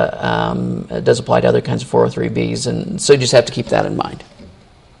 403Bs. It does apply to other kinds of 403Bs, and so you just have to keep that in mind.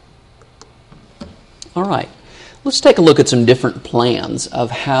 All right. Let's take a look at some different plans of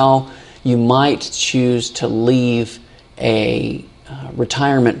how you might choose to leave a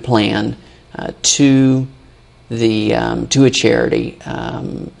retirement plan to a charity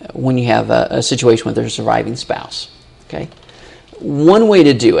when you have a situation with a surviving spouse. Okay, one way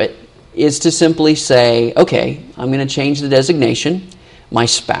to do it is to simply say, okay, I'm going to change the designation. My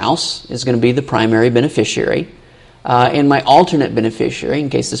spouse is going to be the primary beneficiary, and my alternate beneficiary,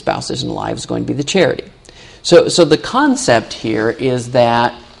 in case the spouse isn't alive, is going to be the charity. So the concept here is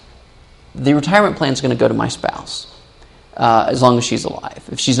that the retirement plan is going to go to my spouse as long as she's alive.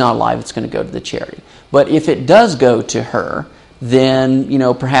 If she's not alive, it's going to go to the charity. But if it does go to her, then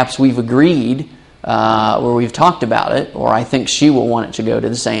perhaps we've agreed or we've talked about it, or I think she will want it to go to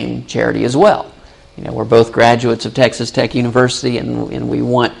the same charity as well. We're both graduates of Texas Tech University, and we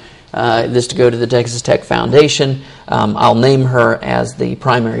want this to go to the Texas Tech Foundation. I'll name her as the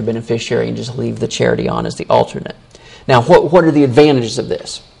primary beneficiary and just leave the charity on as the alternate. Now, what are the advantages of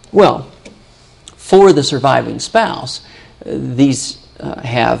this? Well, for the surviving spouse, these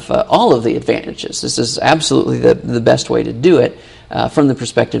have all of the advantages. This is absolutely the best way to do it from the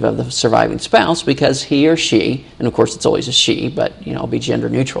perspective of the surviving spouse, because he or she, and of course it's always a she, but I'll be gender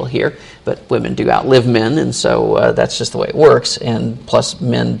neutral here, but women do outlive men, and so that's just the way it works. And plus,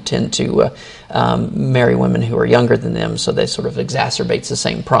 men tend to marry women who are younger than them, so that sort of exacerbates the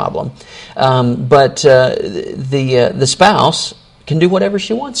same problem. But the spouse can do whatever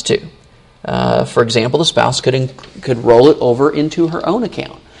she wants to. For example, the spouse could roll it over into her own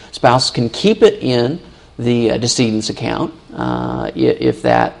account. Spouse can keep it in the decedent's account if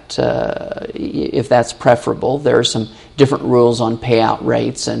that's preferable. There are some different rules on payout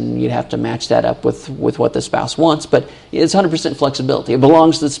rates, and you'd have to match that up with what the spouse wants. But it's 100% flexibility. It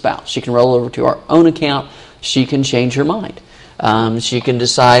belongs to the spouse. She can roll over to her own account. She can change her mind. She can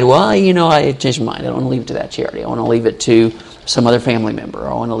decide, well, I changed my mind. I don't want to leave it to that charity. I want to leave it to some other family member.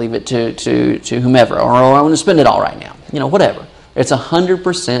 Or I want to leave it to whomever. Or I want to spend it all right now. Whatever. It's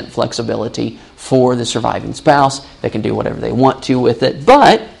 100% flexibility for the surviving spouse. They can do whatever they want to with it.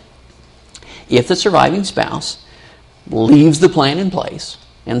 But if the surviving spouse leaves the plan in place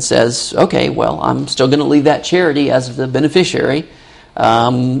and says, okay, well, I'm still going to leave that charity as the beneficiary,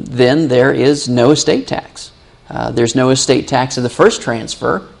 then there is no estate tax. There's no estate tax of the first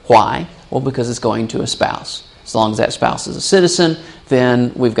transfer. Why? Well, because it's going to a spouse. As long as that spouse is a citizen,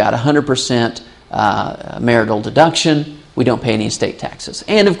 then we've got 100% marital deduction. We don't pay any estate taxes.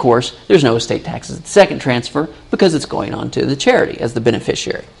 And, of course, there's no estate taxes at the second transfer because it's going on to the charity as the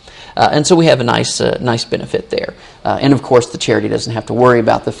beneficiary. And so we have a nice benefit there. And, of course, the charity doesn't have to worry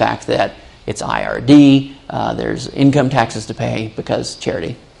about the fact that it's IRD. There's income taxes to pay because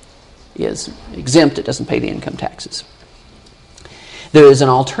charity is exempt. It doesn't pay the income taxes. There is an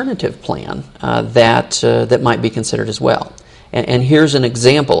alternative plan that might be considered as well. And here's an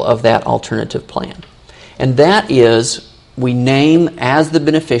example of that alternative plan. And that is, we name as the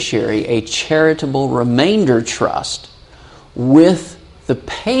beneficiary a charitable remainder trust with the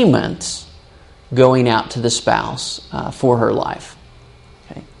payments going out to the spouse for her life.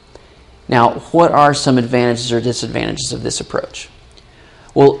 Okay. Now, what are some advantages or disadvantages of this approach?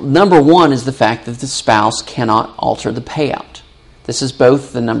 Well, number one is the fact that the spouse cannot alter the payout. This is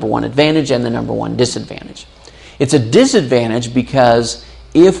both the number one advantage and the number one disadvantage. It's a disadvantage because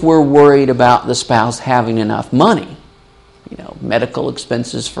if we're worried about the spouse having enough money, medical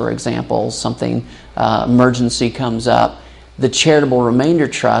expenses, for example, something emergency comes up, the charitable remainder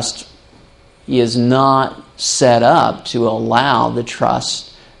trust is not set up to allow the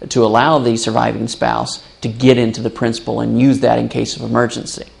surviving spouse to get into the principal and use that in case of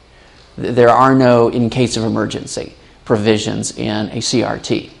emergency. There are no in case of emergency provisions in a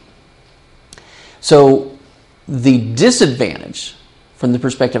CRT. So the disadvantage from the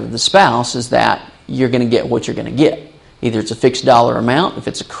perspective of the spouse is that you're going to get what you're going to get. Either it's a fixed dollar amount if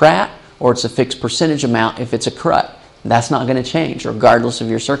it's a CRAT, or it's a fixed percentage amount if it's a CRUT. That's not going to change regardless of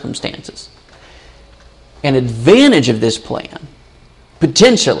your circumstances. An advantage of this plan,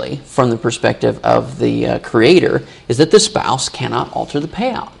 potentially from the perspective of the creator, is that the spouse cannot alter the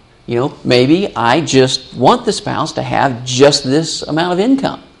payout. Maybe I just want the spouse to have just this amount of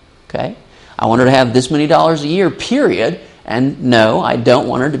income. Okay? I want her to have this many dollars a year, period. And no, I don't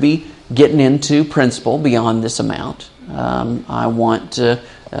want her to be getting into principal beyond this amount. I want the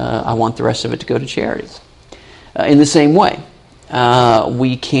rest of it to go to charities. In the same way,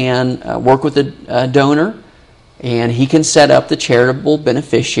 we can work with a donor, and he can set up the charitable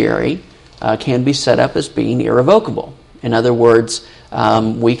beneficiary, can be set up as being irrevocable. In other words,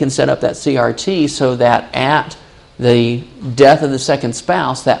 we can set up that CRT so that at the death of the second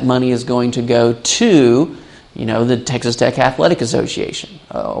spouse, that money is going to go to, the Texas Tech Athletic Association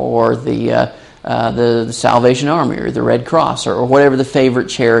or the Salvation Army or the Red Cross or whatever the favorite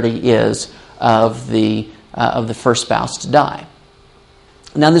charity is of the first spouse to die.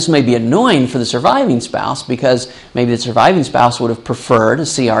 Now, this may be annoying for the surviving spouse because maybe the surviving spouse would have preferred a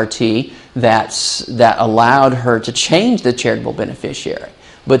CRT that allowed her to change the charitable beneficiary.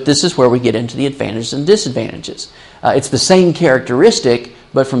 But this is where we get into the advantages and disadvantages. It's the same characteristic,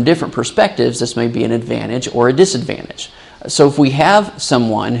 but from different perspectives, this may be an advantage or a disadvantage. So if we have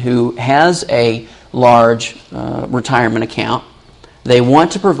someone who has a large retirement account, they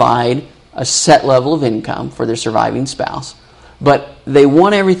want to provide a set level of income for their surviving spouse, but they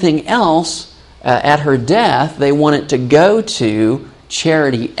want everything else at her death, they want it to go to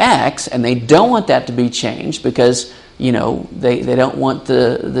charity X, and they don't want that to be changed because they don't want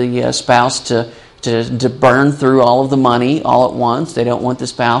the spouse to burn through all of the money all at once. They don't want the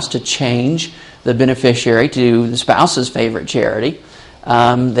spouse to change the beneficiary to the spouse's favorite charity.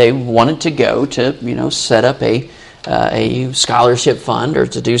 They want it to go to set up a scholarship fund or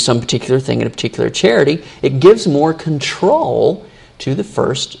to do some particular thing at a particular charity. It gives more control to the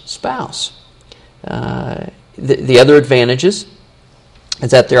first spouse. The other advantages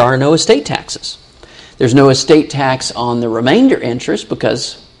is that there are no estate taxes. There's no estate tax on the remainder interest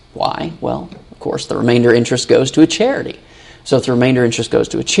because, why? Well, of course, the remainder interest goes to a charity. So if the remainder interest goes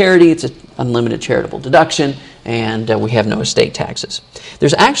to a charity, it's an unlimited charitable deduction, and we have no estate taxes.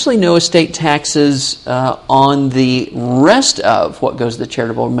 There's actually no estate taxes on the rest of what goes to the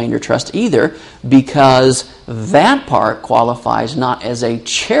charitable remainder trust either, because that part qualifies not as a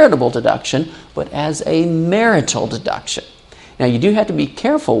charitable deduction, but as a marital deduction. Now, you do have to be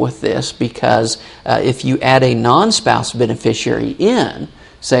careful with this because if you add a non-spouse beneficiary in,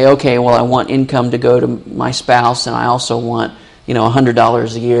 say, okay, well, I want income to go to my spouse and I also want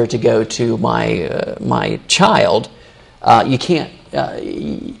 $100 a year to go to my child, you can't.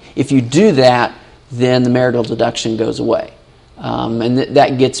 If you do that, then the marital deduction goes away. And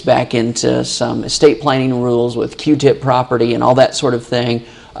that gets back into some estate planning rules with Q-tip property and all that sort of thing.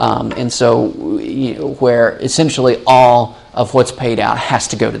 And so, where essentially all of what's paid out has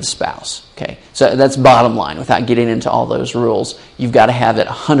to go to the spouse. Okay, so that's bottom line. Without getting into all those rules, you've got to have it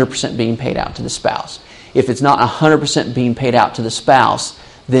 100% being paid out to the spouse. If it's not 100% being paid out to the spouse,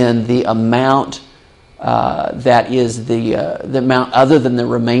 then the amount that is the amount other than the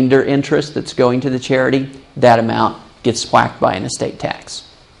remainder interest that's going to the charity, that amount gets whacked by an estate tax.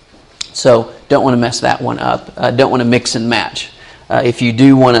 So don't want to mess that one up. Don't want to mix and match. If you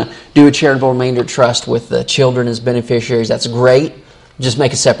do want to do a charitable remainder trust with the children as beneficiaries, that's great. Just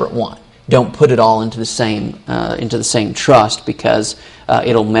make a separate one. Don't put it all into the same trust, because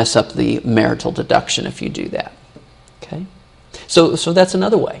it'll mess up the marital deduction if you do that. Okay, so that's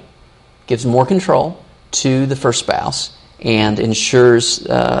another way. Gives more control to the first spouse and ensures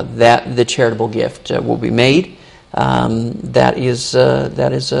that the charitable gift will be made. That is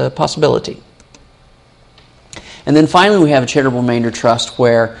a possibility. And then finally, we have a charitable remainder trust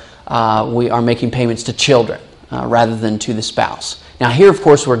where we are making payments to children rather than to the spouse. Now here, of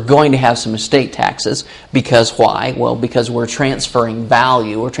course, we're going to have some estate taxes, because why? Well, because we're transferring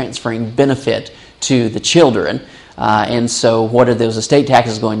value, we're transferring benefit to the children. And so what are those estate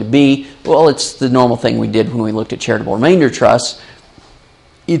taxes going to be? Well, it's the normal thing we did when we looked at charitable remainder trusts.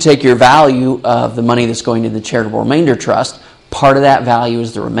 You take your value of the money that's going to the charitable remainder trust. Part of that value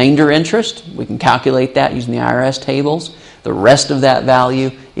is the remainder interest. We can calculate that using the IRS tables. The rest of that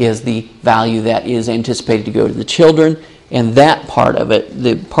value is the value that is anticipated to go to the children. And that part of it,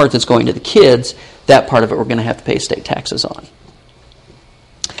 the part that's going to the kids, that part of it we're going to have to pay estate taxes on.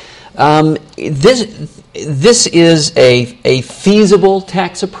 This is a feasible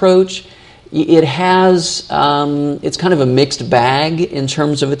tax approach. It has, it's kind of a mixed bag in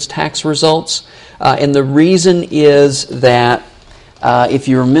terms of its tax results. And the reason is that if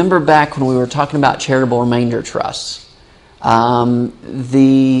you remember back when we were talking about charitable remainder trusts,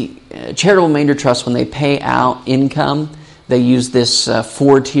 the charitable remainder trusts, when they pay out income, they use this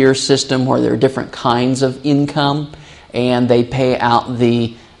four-tier system where there are different kinds of income, and they pay out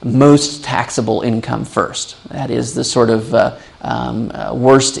the most taxable income first. That is the sort of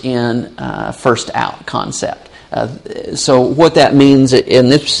worst in, first out concept. So what that means in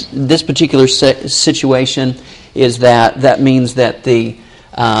this particular situation is that means that the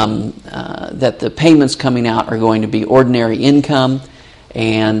payments coming out are going to be ordinary income,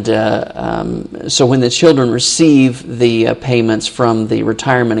 and so when the children receive the payments from the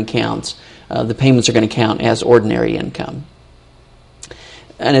retirement accounts, the payments are going to count as ordinary income.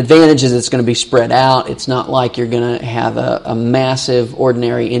 An advantage is it's going to be spread out. It's not like you're going to have a massive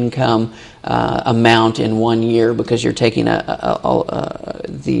ordinary income amount in 1 year, because you're taking the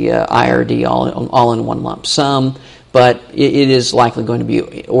IRD all in one lump sum, but it is likely going to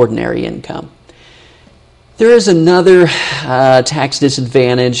be ordinary income. There is another tax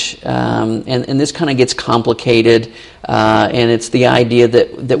disadvantage, and this kind of gets complicated, and it's the idea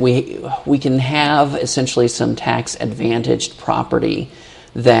that we can have essentially some tax advantaged property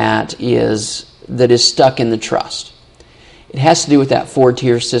that is stuck in the trust. It has to do with that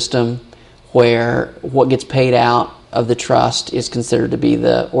four-tier system where what gets paid out of the trust is considered to be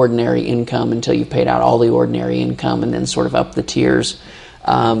the ordinary income until you've paid out all the ordinary income, and then sort of up the tiers.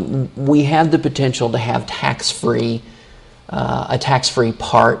 We have the potential to have a tax-free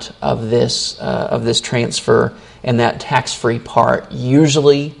part of this transfer, and that tax-free part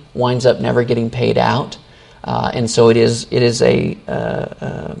usually winds up never getting paid out. And so it is a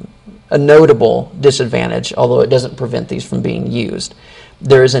notable disadvantage, although it doesn't prevent these from being used.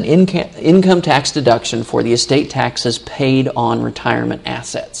 There is an income tax deduction for the estate taxes paid on retirement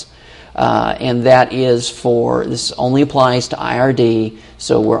assets. And that is this only applies to IRD,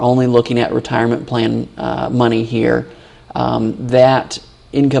 so we're only looking at retirement plan money here. That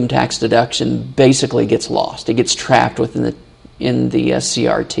income tax deduction basically gets lost. It gets trapped in the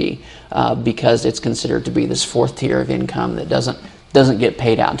CRT because it's considered to be this fourth tier of income that doesn't get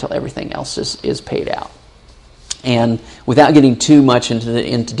paid out until everything else is paid out. And without getting too much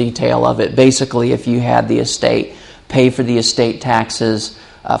into detail of it, basically if you had the estate pay for the estate taxes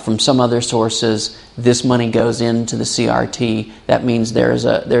from some other sources, this money goes into the CRT. That means there's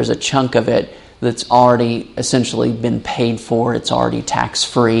a chunk of it that's already essentially been paid for. It's already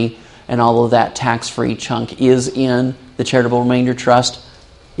tax-free, and although that tax-free chunk is in the charitable remainder trust,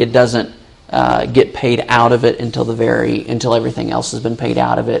 it doesn't get paid out of it until everything else has been paid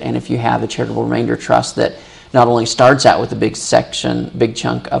out of it. And if you have a charitable remainder trust that not only starts out with a big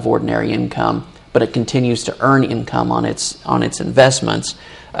chunk of ordinary income, but it continues to earn income on its investments.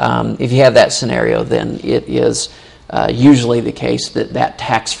 If you have that scenario, then it is usually the case that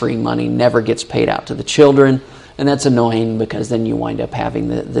tax-free money never gets paid out to the children, and that's annoying because then you wind up having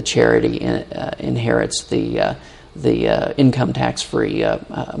the charity inherits the income tax-free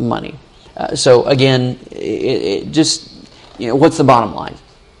money. So again, it just, what's the bottom line?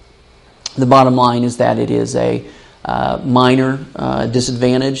 The bottom line is that it is a minor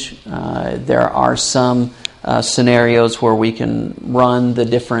disadvantage. There are some scenarios where we can run the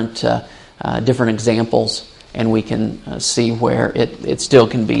different examples, and we can see where it still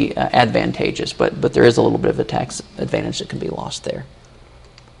can be advantageous, but there is a little bit of a tax advantage that can be lost there.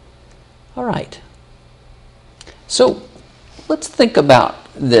 All right. So let's think about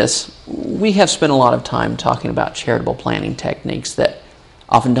this. We have spent a lot of time talking about charitable planning techniques that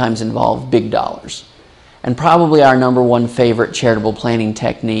oftentimes involve big dollars. And probably our number one favorite charitable planning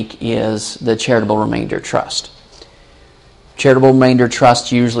technique is the charitable remainder trust. Charitable remainder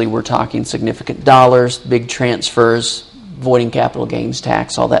trust, usually we're talking significant dollars, big transfers, avoiding capital gains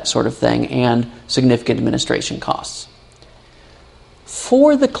tax, all that sort of thing, and significant administration costs.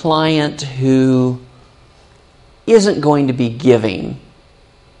 For the client who isn't going to be giving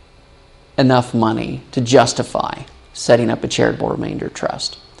enough money to justify setting up a charitable remainder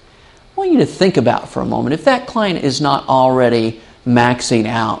trust, I want you to think about for a moment, if that client is not already maxing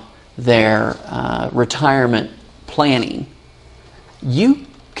out their retirement planning, you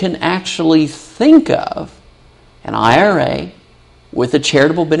can actually think of an IRA with a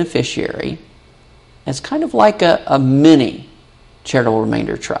charitable beneficiary as kind of like a mini charitable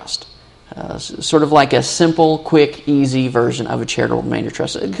remainder trust. Sort of like a simple, quick, easy version of a charitable remainder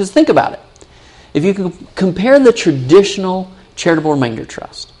trust. Because think about it. If you can compare the traditional charitable remainder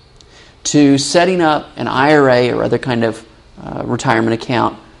trust to setting up an IRA or other kind of retirement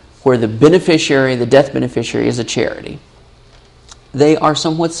account where the beneficiary, the death beneficiary, is a charity, they are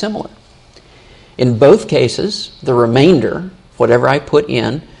somewhat similar. In both cases, the remainder, whatever I put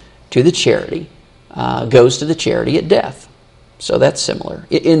in to the charity, goes to the charity at death. So that's similar.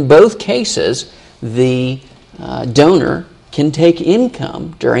 In both cases, the donor can take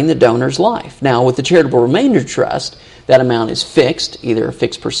income during the donor's life. Now, with the charitable remainder trust, that amount is fixed, either a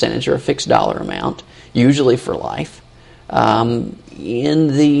fixed percentage or a fixed dollar amount, usually for life.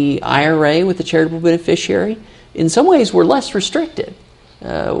 In the IRA with the charitable beneficiary, in some ways we're less restricted.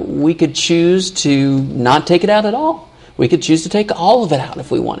 We could choose to not take it out at all. We could choose to take all of it out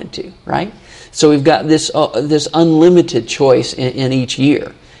if we wanted to, right? So we've got this unlimited choice in each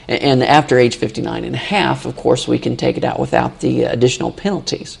year. And after age 59 and a half, of course, we can take it out without the additional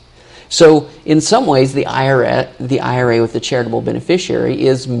penalties. So in some ways, the IRA with the charitable beneficiary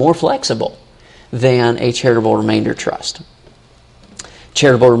is more flexible than a charitable remainder trust.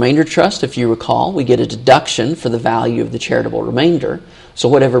 Charitable remainder trust, if you recall, we get a deduction for the value of the charitable remainder. So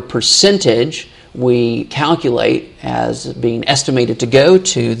whatever percentage we calculate as being estimated to go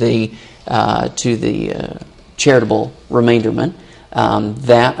to the charitable remainderman,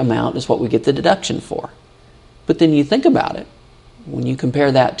 that amount is what we get the deduction for. But then you think about it. When you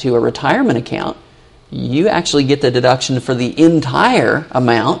compare that to a retirement account, you actually get the deduction for the entire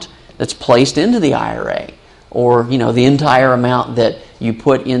amount that's placed into the IRA, or the entire amount that you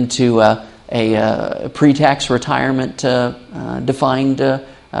put into a pre-tax retirement defined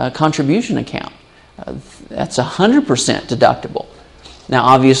contribution account. That's 100% deductible. Now,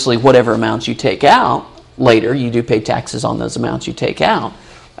 obviously, whatever amounts you take out later, you do pay taxes on those amounts you take out.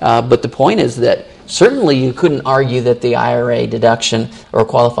 But the point is that certainly you couldn't argue that the IRA deduction or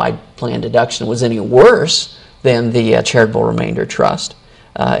qualified plan deduction was any worse than the charitable remainder trust.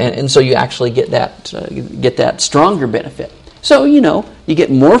 And so you actually get that stronger benefit. So, you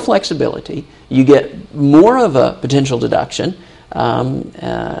get more flexibility, you get more of a potential deduction,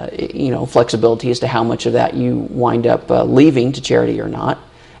 flexibility as to how much of that you wind up leaving to charity or not.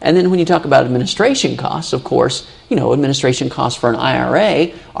 And then when you talk about administration costs, of course, administration costs for an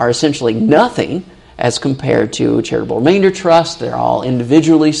IRA are essentially nothing as compared to a charitable remainder trust. They're all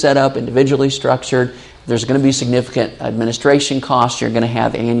individually set up, individually structured. There's going to be significant administration costs. You're going to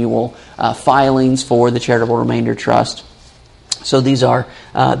have annual filings for the charitable remainder trust. So these are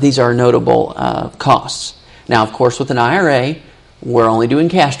notable costs. Now, of course, with an IRA, we're only doing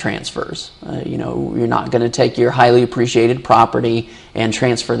cash transfers. You're not going to take your highly appreciated property and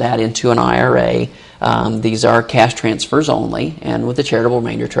transfer that into an IRA. These are cash transfers only. And with the charitable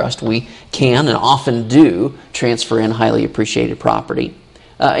remainder trust, we can and often do transfer in highly appreciated property.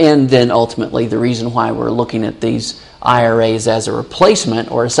 And then ultimately the reason why we're looking at these IRAs as a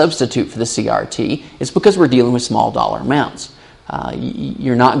replacement or a substitute for the CRT is because we're dealing with small dollar amounts.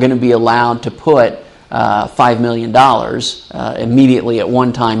 You're not going to be allowed to put $5 million immediately at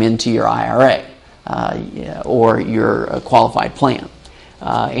one time into your IRA or your qualified plan.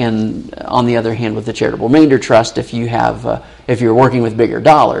 And on the other hand, with the charitable remainder trust, if you're working with bigger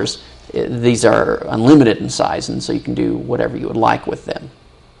dollars, these are unlimited in size, and so you can do whatever you would like with them.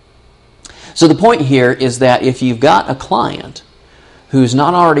 So the point here is that if you've got a client who's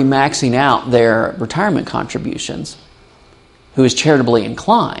not already maxing out their retirement contributions, who is charitably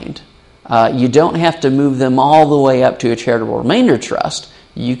inclined, you don't have to move them all the way up to a charitable remainder trust.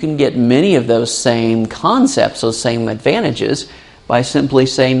 You can get many of those same concepts, those same advantages, by simply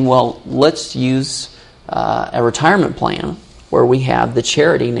saying, well, let's use a retirement plan where we have the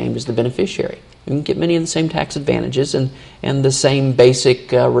charity named as the beneficiary. You can get many of the same tax advantages and the same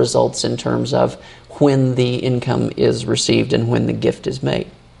basic results in terms of when the income is received and when the gift is made.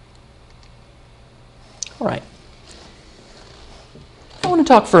 All right. I want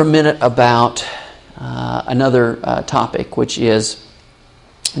to talk for a minute about another topic, which is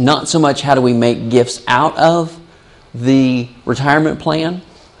not so much how do we make gifts out of the retirement plan,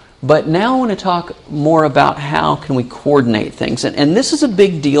 but now I want to talk more about how can we coordinate things. And this is a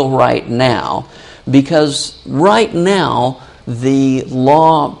big deal right now, because right now the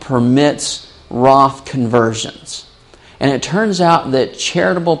law permits Roth conversions. And it turns out that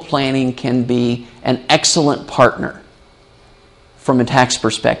charitable planning can be an excellent partner from a tax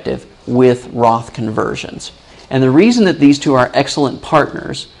perspective with Roth conversions. And the reason that these two are excellent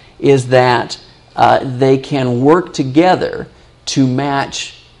partners is that they can work together to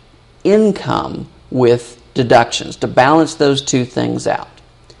match income with deductions, to balance those two things out.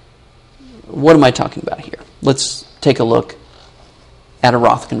 What am I talking about here? Let's take a look at a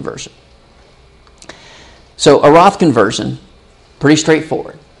Roth conversion. So a Roth conversion, pretty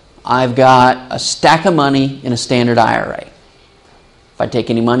straightforward. I've got a stack of money in a standard IRA. If I take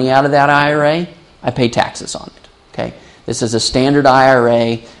any money out of that IRA, I pay taxes on it. Okay? This is a standard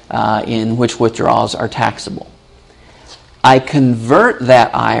IRA in which withdrawals are taxable. I convert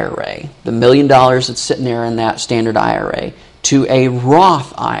that IRA, the $1 million that's sitting there in that standard IRA, to a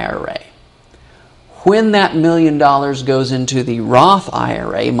Roth IRA. When that $1 million goes into the Roth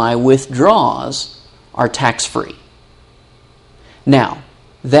IRA, my withdrawals are tax-free. Now,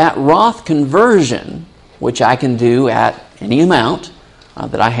 that Roth conversion, which I can do at any amount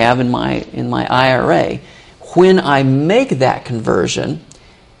that I have in my IRA, when I make that conversion,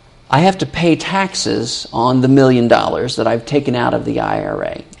 I have to pay taxes on the $1 million that I've taken out of the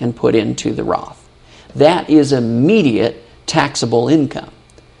IRA and put into the Roth. That is immediate taxable income.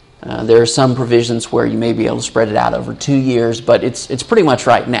 There are some provisions where you may be able to spread it out over 2 years, but it's pretty much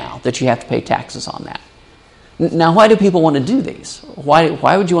right now that you have to pay taxes on that. Now, why do people want to do these?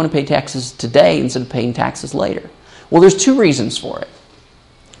 Why would you want to pay taxes today instead of paying taxes later? Well, there's two reasons for it.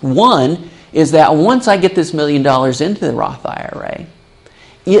 One is that once I get this $1 million into the Roth IRA,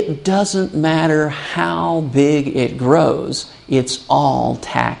 it doesn't matter how big it grows, it's all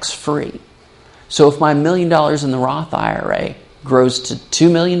tax-free. So if my $1 million in the Roth IRA grows to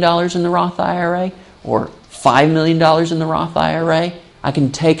 $2 million in the Roth IRA or $5 million in the Roth IRA, I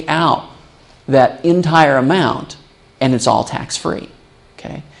can take out that entire amount and it's all tax-free.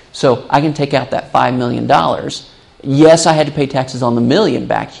 Okay? So I can take out that $5 million. Yes, I had to pay taxes on the $1 million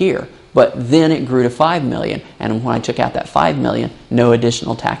back here, but then it grew to $5 million, and when I took out that $5 million, no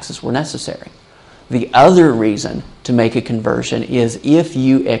additional taxes were necessary. The other reason to make a conversion is if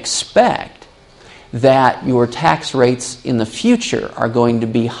you expect that your tax rates in the future are going to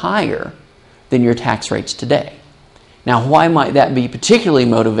be higher than your tax rates today. Now, why might that be particularly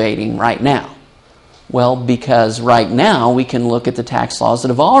motivating right now? Well, because right now we can look at the tax laws that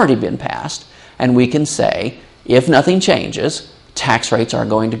have already been passed, and we can say, if nothing changes, tax rates are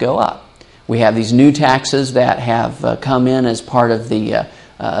going to go up. We have these new taxes that have come in as part of the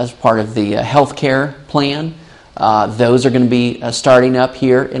health care plan. Those are going to be starting up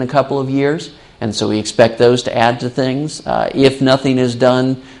here in a couple of years, and so we expect those to add to things. If nothing is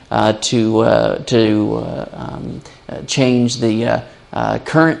done to change the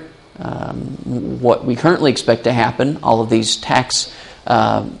current what we currently expect to happen, all of these tax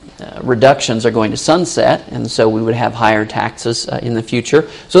reductions are going to sunset, and so we would have higher taxes in the future.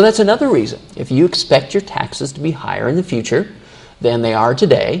 So that's another reason. If you expect your taxes to be higher in the future than they are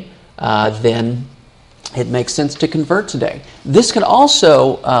today, then it makes sense to convert today. This could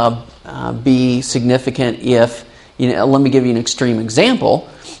also be significant if, let me give you an extreme example.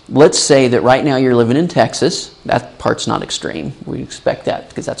 let's say that right now you're living in Texas. That part's not extreme. We expect that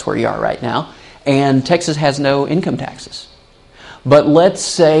because that's where you are right now. And Texas has no income taxes. But let's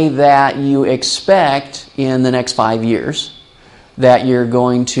say that you expect in the next 5 years that you're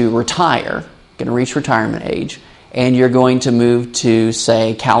going to retire, going to reach retirement age, and you're going to move to,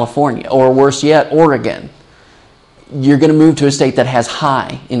 say, California, or worse yet, Oregon. You're going to move to a state that has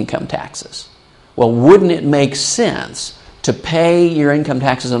high income taxes. Well, wouldn't it make sense to pay your income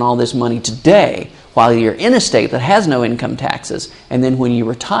taxes and all this money today while you're in a state that has no income taxes, and then when you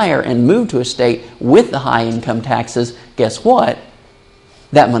retire and move to a state with the high income taxes, guess what?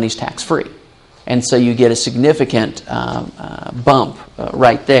 That money's tax-free. And so you get a significant bump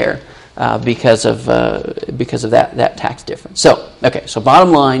right there because of that tax difference. So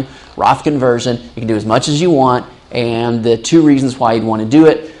bottom line, Roth conversion, you can do as much as you want, and the two reasons why you'd want to do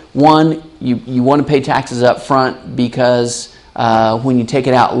it. One, you want to pay taxes up front because when you take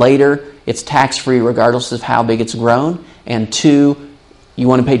it out later, it's tax-free regardless of how big it's grown. And two, you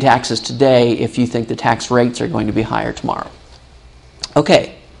want to pay taxes today if you think the tax rates are going to be higher tomorrow.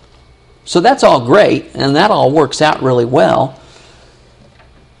 Okay, so that's all great, and that all works out really well,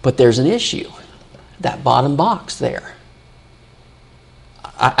 but there's an issue. That bottom box there.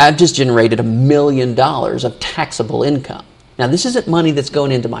 I've just generated $1 million of taxable income. Now, this isn't money that's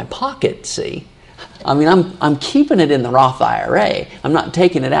going into my pocket, see? I mean, I'm keeping it in the Roth IRA. I'm not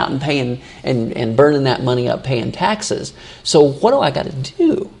taking it out and paying and burning that money up paying taxes. So what do I got to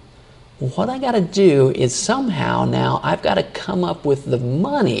do? What I got to do is somehow now I've got to come up with the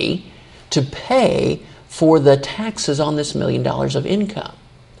money to pay for the taxes on this $1 million of income.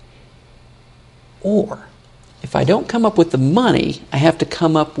 Or, if I don't come up with the money, I have to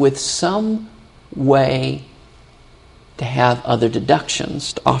come up with some way to have other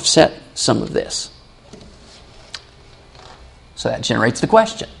deductions to offset some of this. So that generates the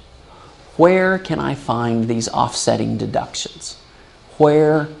question. Where can I find these offsetting deductions?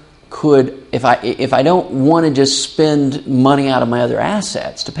 Where could, if I don't want to just spend money out of my other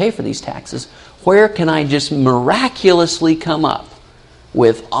assets to pay for these taxes, where can I just miraculously come up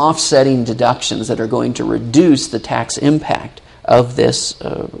with offsetting deductions that are going to reduce the tax impact of this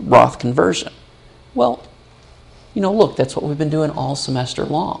Roth conversion? Well, look, that's what we've been doing all semester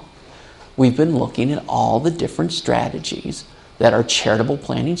long. We've been looking at all the different strategies that are charitable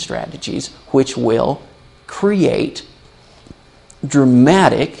planning strategies which will create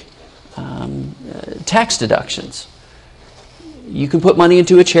dramatic tax deductions. You can put money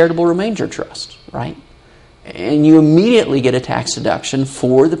into a charitable remainder trust, right? And you immediately get a tax deduction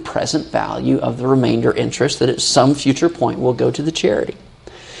for the present value of the remainder interest that at some future point will go to the charity.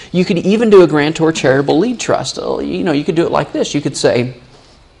 You could even do a grantor charitable lead trust. You could do it like this. You could say,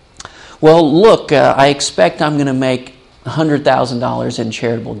 well, look, I expect I'm going to make $100,000 in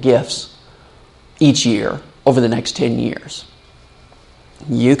charitable gifts each year over the next 10 years.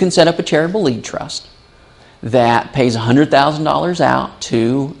 You can set up a charitable lead trust that pays $100,000 out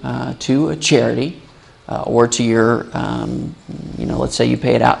to a charity or to your, let's say you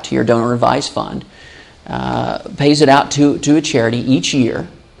pay it out to your donor advised fund, pays it out to a charity each year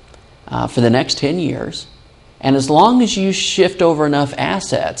for the next 10 years. And as long as you shift over enough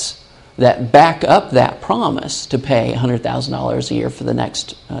assets that back up that promise to pay $100,000 a year for the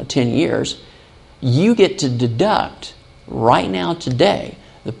next 10 years, you get to deduct right now today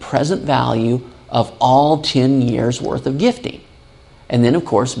the present value of all 10 years worth of gifting. And then, of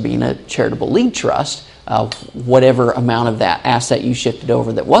course, being a charitable lead trust, whatever amount of that asset you shifted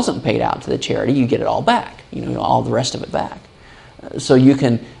over that wasn't paid out to the charity, you get it all back, all the rest of it back. So you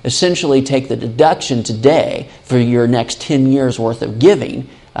can essentially take the deduction today for your next 10 years worth of giving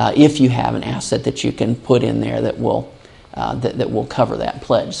if you have an asset that you can put in there that will cover that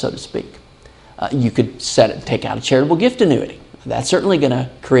pledge, so to speak. You could take out a charitable gift annuity. That's certainly going to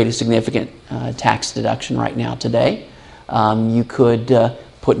create a significant tax deduction right now today. You could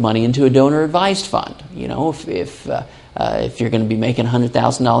put money into a donor advised fund. If you're going to be making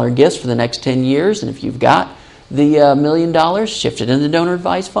 $100,000 gifts for the next 10 years, and if you've got the $1 million, shift it into the donor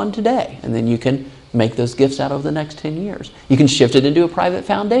advised fund today, and then you can make those gifts out over the next 10 years. You can shift it into a private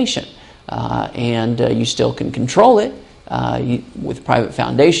foundation, and you still can control it. With a private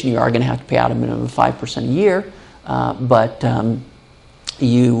foundation, you are going to have to pay out a minimum of 5% a year, but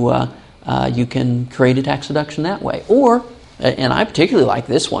you can create a tax deduction that way. Or, and I particularly like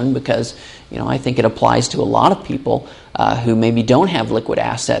this one because I think it applies to a lot of people who maybe don't have liquid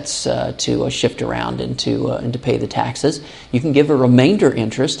assets to shift around and to pay the taxes. You can give a remainder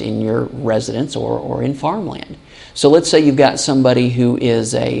interest in your residence or in farmland. So let's say you've got somebody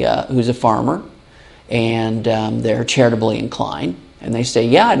who's a farmer, and they're charitably inclined, and they say,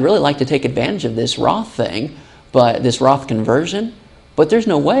 yeah, I'd really like to take advantage of this Roth thing, but this Roth conversion, but there's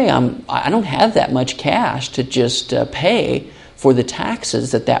no way I don't have that much cash to just pay for the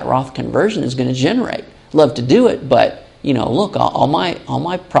taxes that Roth conversion is going to generate. Love to do it, but look, all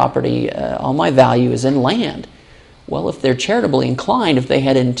my property, all my value is in land. Well, if they're charitably inclined, if they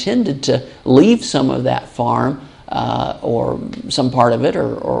had intended to leave some of that farm or some part of it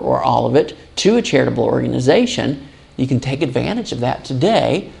or all of it to a charitable organization, you can take advantage of that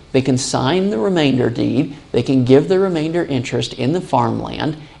today. They can sign the remainder deed, they can give the remainder interest in the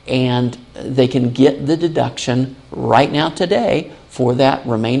farmland, and they can get the deduction right now today for that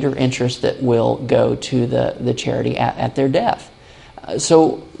remainder interest that will go to the charity at their death.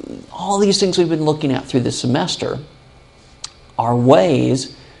 So all these things we've been looking at through the semester are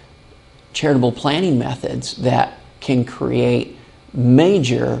ways, charitable planning methods, that can create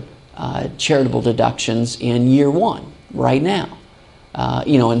major charitable deductions in year one, right now.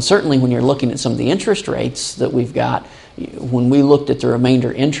 And certainly when you're looking at some of the interest rates that we've got, when we looked at the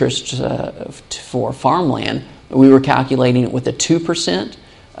remainder interest for farmland, we were calculating it with a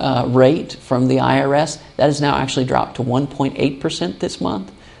 2% rate from the IRS. That has now actually dropped to 1.8% this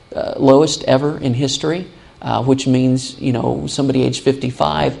month, lowest ever in history, which means, somebody age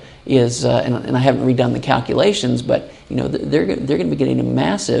 55 is, and I haven't redone the calculations, but, they're going to be getting a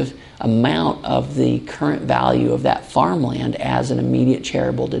massive amount of the current value of that farmland as an immediate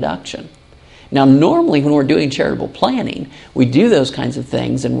charitable deduction. Now, normally when we're doing charitable planning, we do those kinds of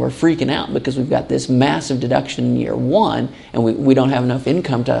things and we're freaking out because we've got this massive deduction in year one and we don't have enough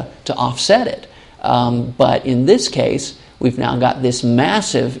income to offset it. But in this case, we've now got this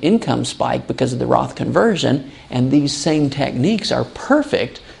massive income spike because of the Roth conversion, and these same techniques are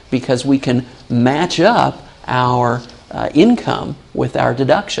perfect because we can match up our income with our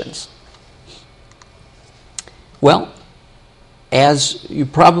deductions. Well, as you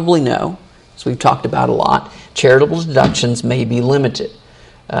probably know, as we've talked about a lot, charitable deductions may be limited.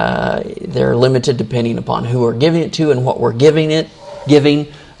 They're limited depending upon who we're giving it to and what we're giving.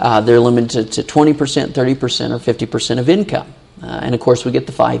 They're limited to 20%, 30%, or 50% of income. And of course, we get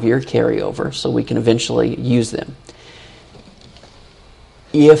the 5-year carryover, so we can eventually use them.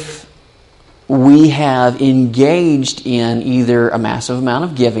 If we have engaged in either a massive amount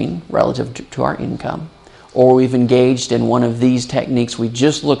of giving relative to our income, or we've engaged in one of these techniques we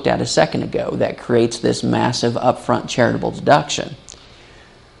just looked at a second ago that creates this massive upfront charitable deduction,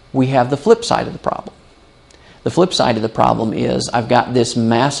 we have the flip side of the problem. The flip side of the problem is I've got this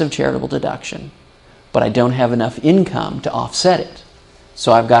massive charitable deduction, but I don't have enough income to offset it.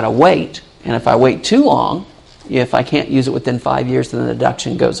 So I've got to wait, and if I wait too long, if I can't use it within 5 years, then the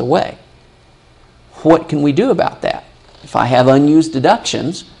deduction goes away. What can we do about that? If I have unused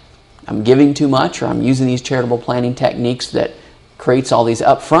deductions, I'm giving too much, or I'm using these charitable planning techniques that creates all these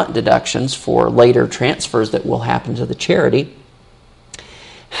upfront deductions for later transfers that will happen to the charity,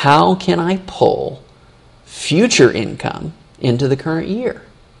 how can I pull future income into the current year,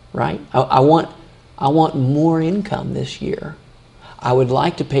 right? I want more income this year. I would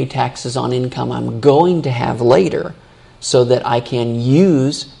like to pay taxes on income I'm going to have later so that I can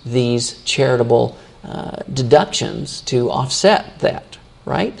use these charitable deductions to offset that,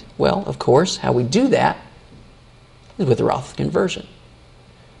 right? Well, of course, how we do that is with the Roth conversion.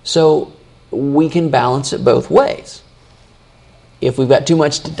 So we can balance it both ways. If we've got too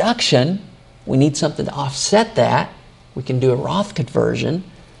much deduction, we need something to offset that. We can do a Roth conversion,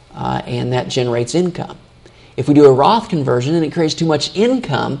 and that generates income. If we do a Roth conversion and it creates too much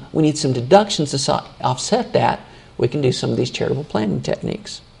income, we need some deductions to offset that. We can do some of these charitable planning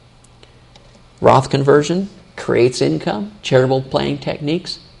techniques. Roth conversion creates income. Charitable planning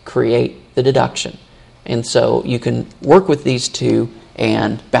techniques create the deduction. And so you can work with these two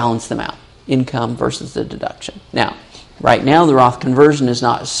and balance them out. Income versus the deduction. Now, right now the Roth conversion is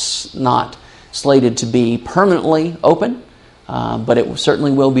not slated to be permanently open, but it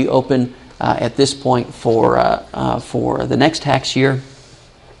certainly will be open at this point for the next tax year.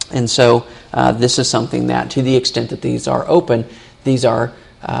 And so this is something that, to the extent that these are open, these are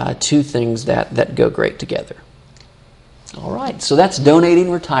two things that go great together. All right, so that's donating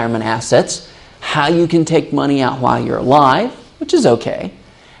retirement assets, how you can take money out while you're alive, which is okay,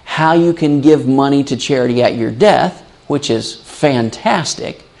 how you can give money to charity at your death, which is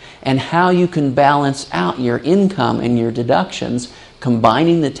fantastic, and how you can balance out your income and your deductions,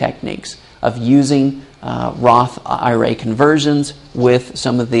 combining the techniques of using Roth IRA conversions with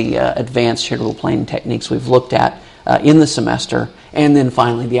some of the advanced charitable planning techniques we've looked at in the semester, And then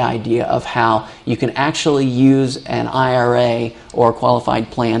finally, the idea of how you can actually use an IRA or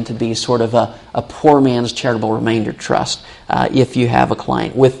qualified plan to be sort of a poor man's charitable remainder trust if you have a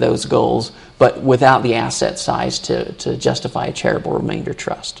client with those goals, but without the asset size to justify a charitable remainder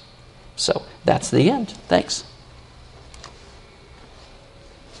trust. So that's the end. Thanks.